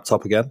pairing up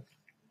top again?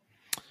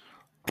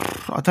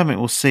 I don't think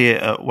we'll see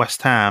it at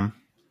West Ham.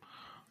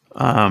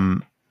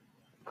 I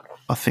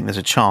think there's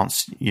a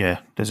chance. Yeah,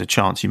 there's a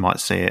chance you might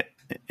see it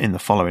in the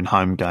following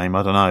home game.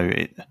 I don't know.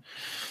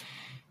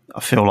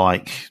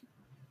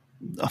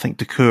 I think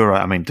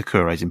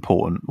Decore is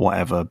important,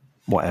 whatever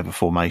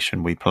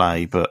formation we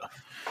play. But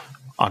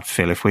I'd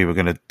feel if we were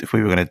going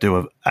to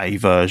do a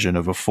version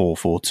of a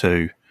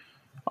 4-4-2,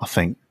 I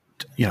think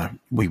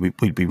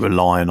we'd be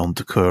relying on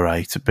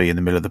Decore to be in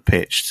the middle of the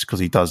pitch because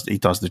he does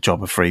the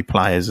job of 3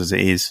 players as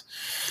it is.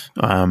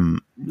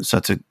 So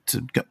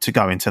to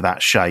go into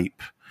that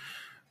shape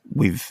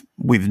with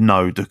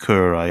no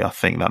Decore, I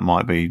think that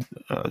might be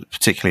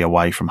particularly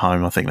away from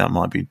home. I think that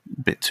might be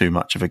a bit too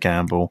much of a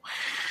gamble.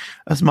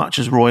 As much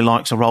as Roy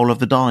likes a roll of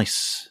the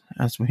dice,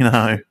 as we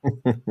know.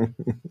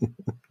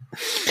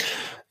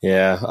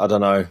 Yeah, I don't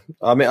know.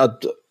 I mean,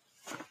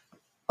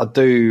 I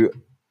do.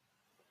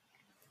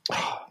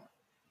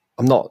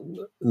 I'm not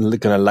going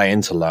to lay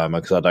into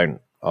Lerma because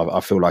I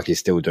feel like he's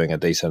still doing a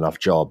decent enough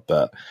job,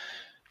 but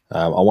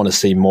I want to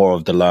see more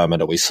of the Lerma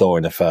that we saw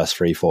in the first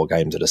 3-4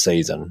 games of the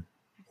season,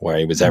 where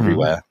he was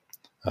everywhere.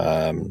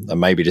 And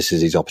maybe this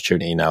is his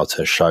opportunity now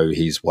to show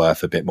he's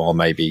worth a bit more.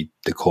 Maybe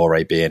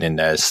Decore being in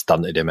there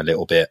stunted him a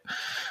little bit,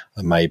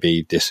 and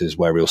maybe this is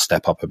where he'll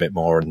step up a bit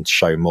more and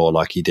show more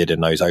like he did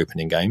in those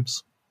opening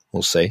games.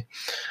 We'll see.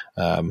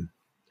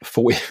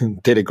 Thought he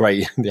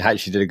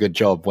actually did a good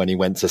job when he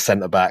went to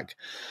centre back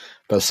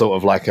but sort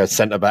of like a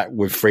centre back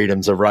with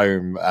freedom to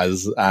roam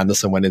as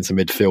Anderson went into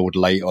midfield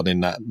late on in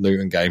that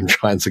Luton game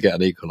trying to get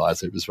an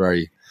equaliser. It was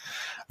very,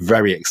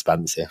 very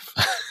expensive.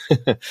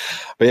 But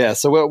yeah,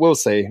 so we'll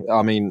see.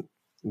 I mean,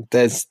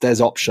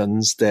 there's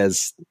options.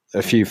 There's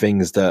a few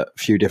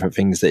different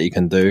things that you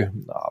can do.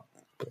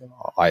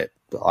 It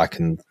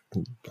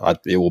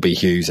will be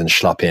Hughes and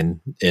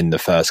Schlupp in the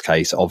first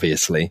case,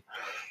 obviously.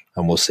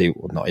 And we'll see.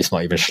 Well, it's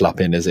not even Schlupp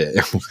in, is it?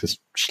 Because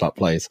Schlupp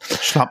plays.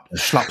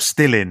 Schlupp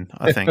still in,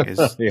 I think, is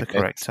the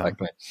correct term.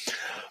 Exactly.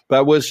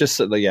 But we'll just,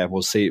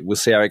 we'll see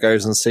how it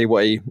goes and see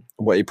what he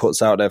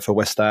puts out there for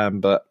West Ham.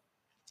 But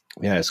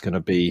yeah, it's going to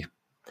be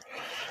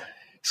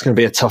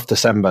a tough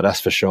December,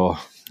 that's for sure.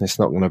 It's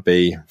not going to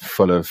be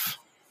full of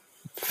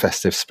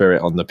festive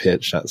spirit on the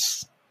pitch.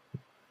 That's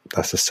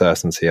a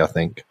certainty, I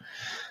think.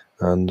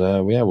 And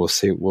we'll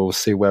see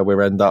where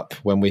we end up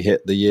when we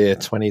hit the year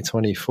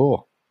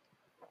 2024.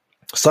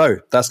 So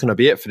that's going to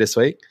be it for this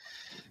week.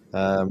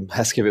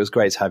 Hesketh, it was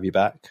great to have you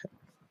back.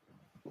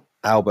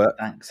 Albert,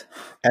 thanks.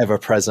 Ever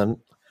present,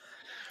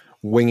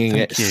 winging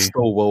Thank it, you.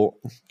 Stalwart.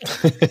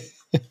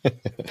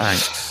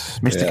 Thanks,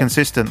 Mr.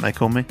 Consistent. They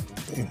call me.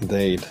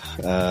 Indeed.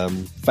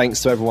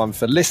 Thanks to everyone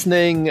for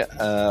listening.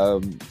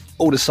 All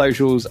the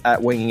socials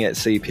at Winging It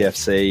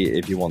CPFC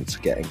if you want to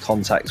get in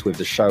contact with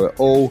the show at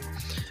all.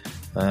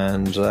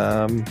 And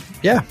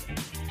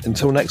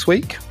until next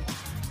week,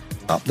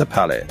 up the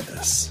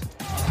Palace.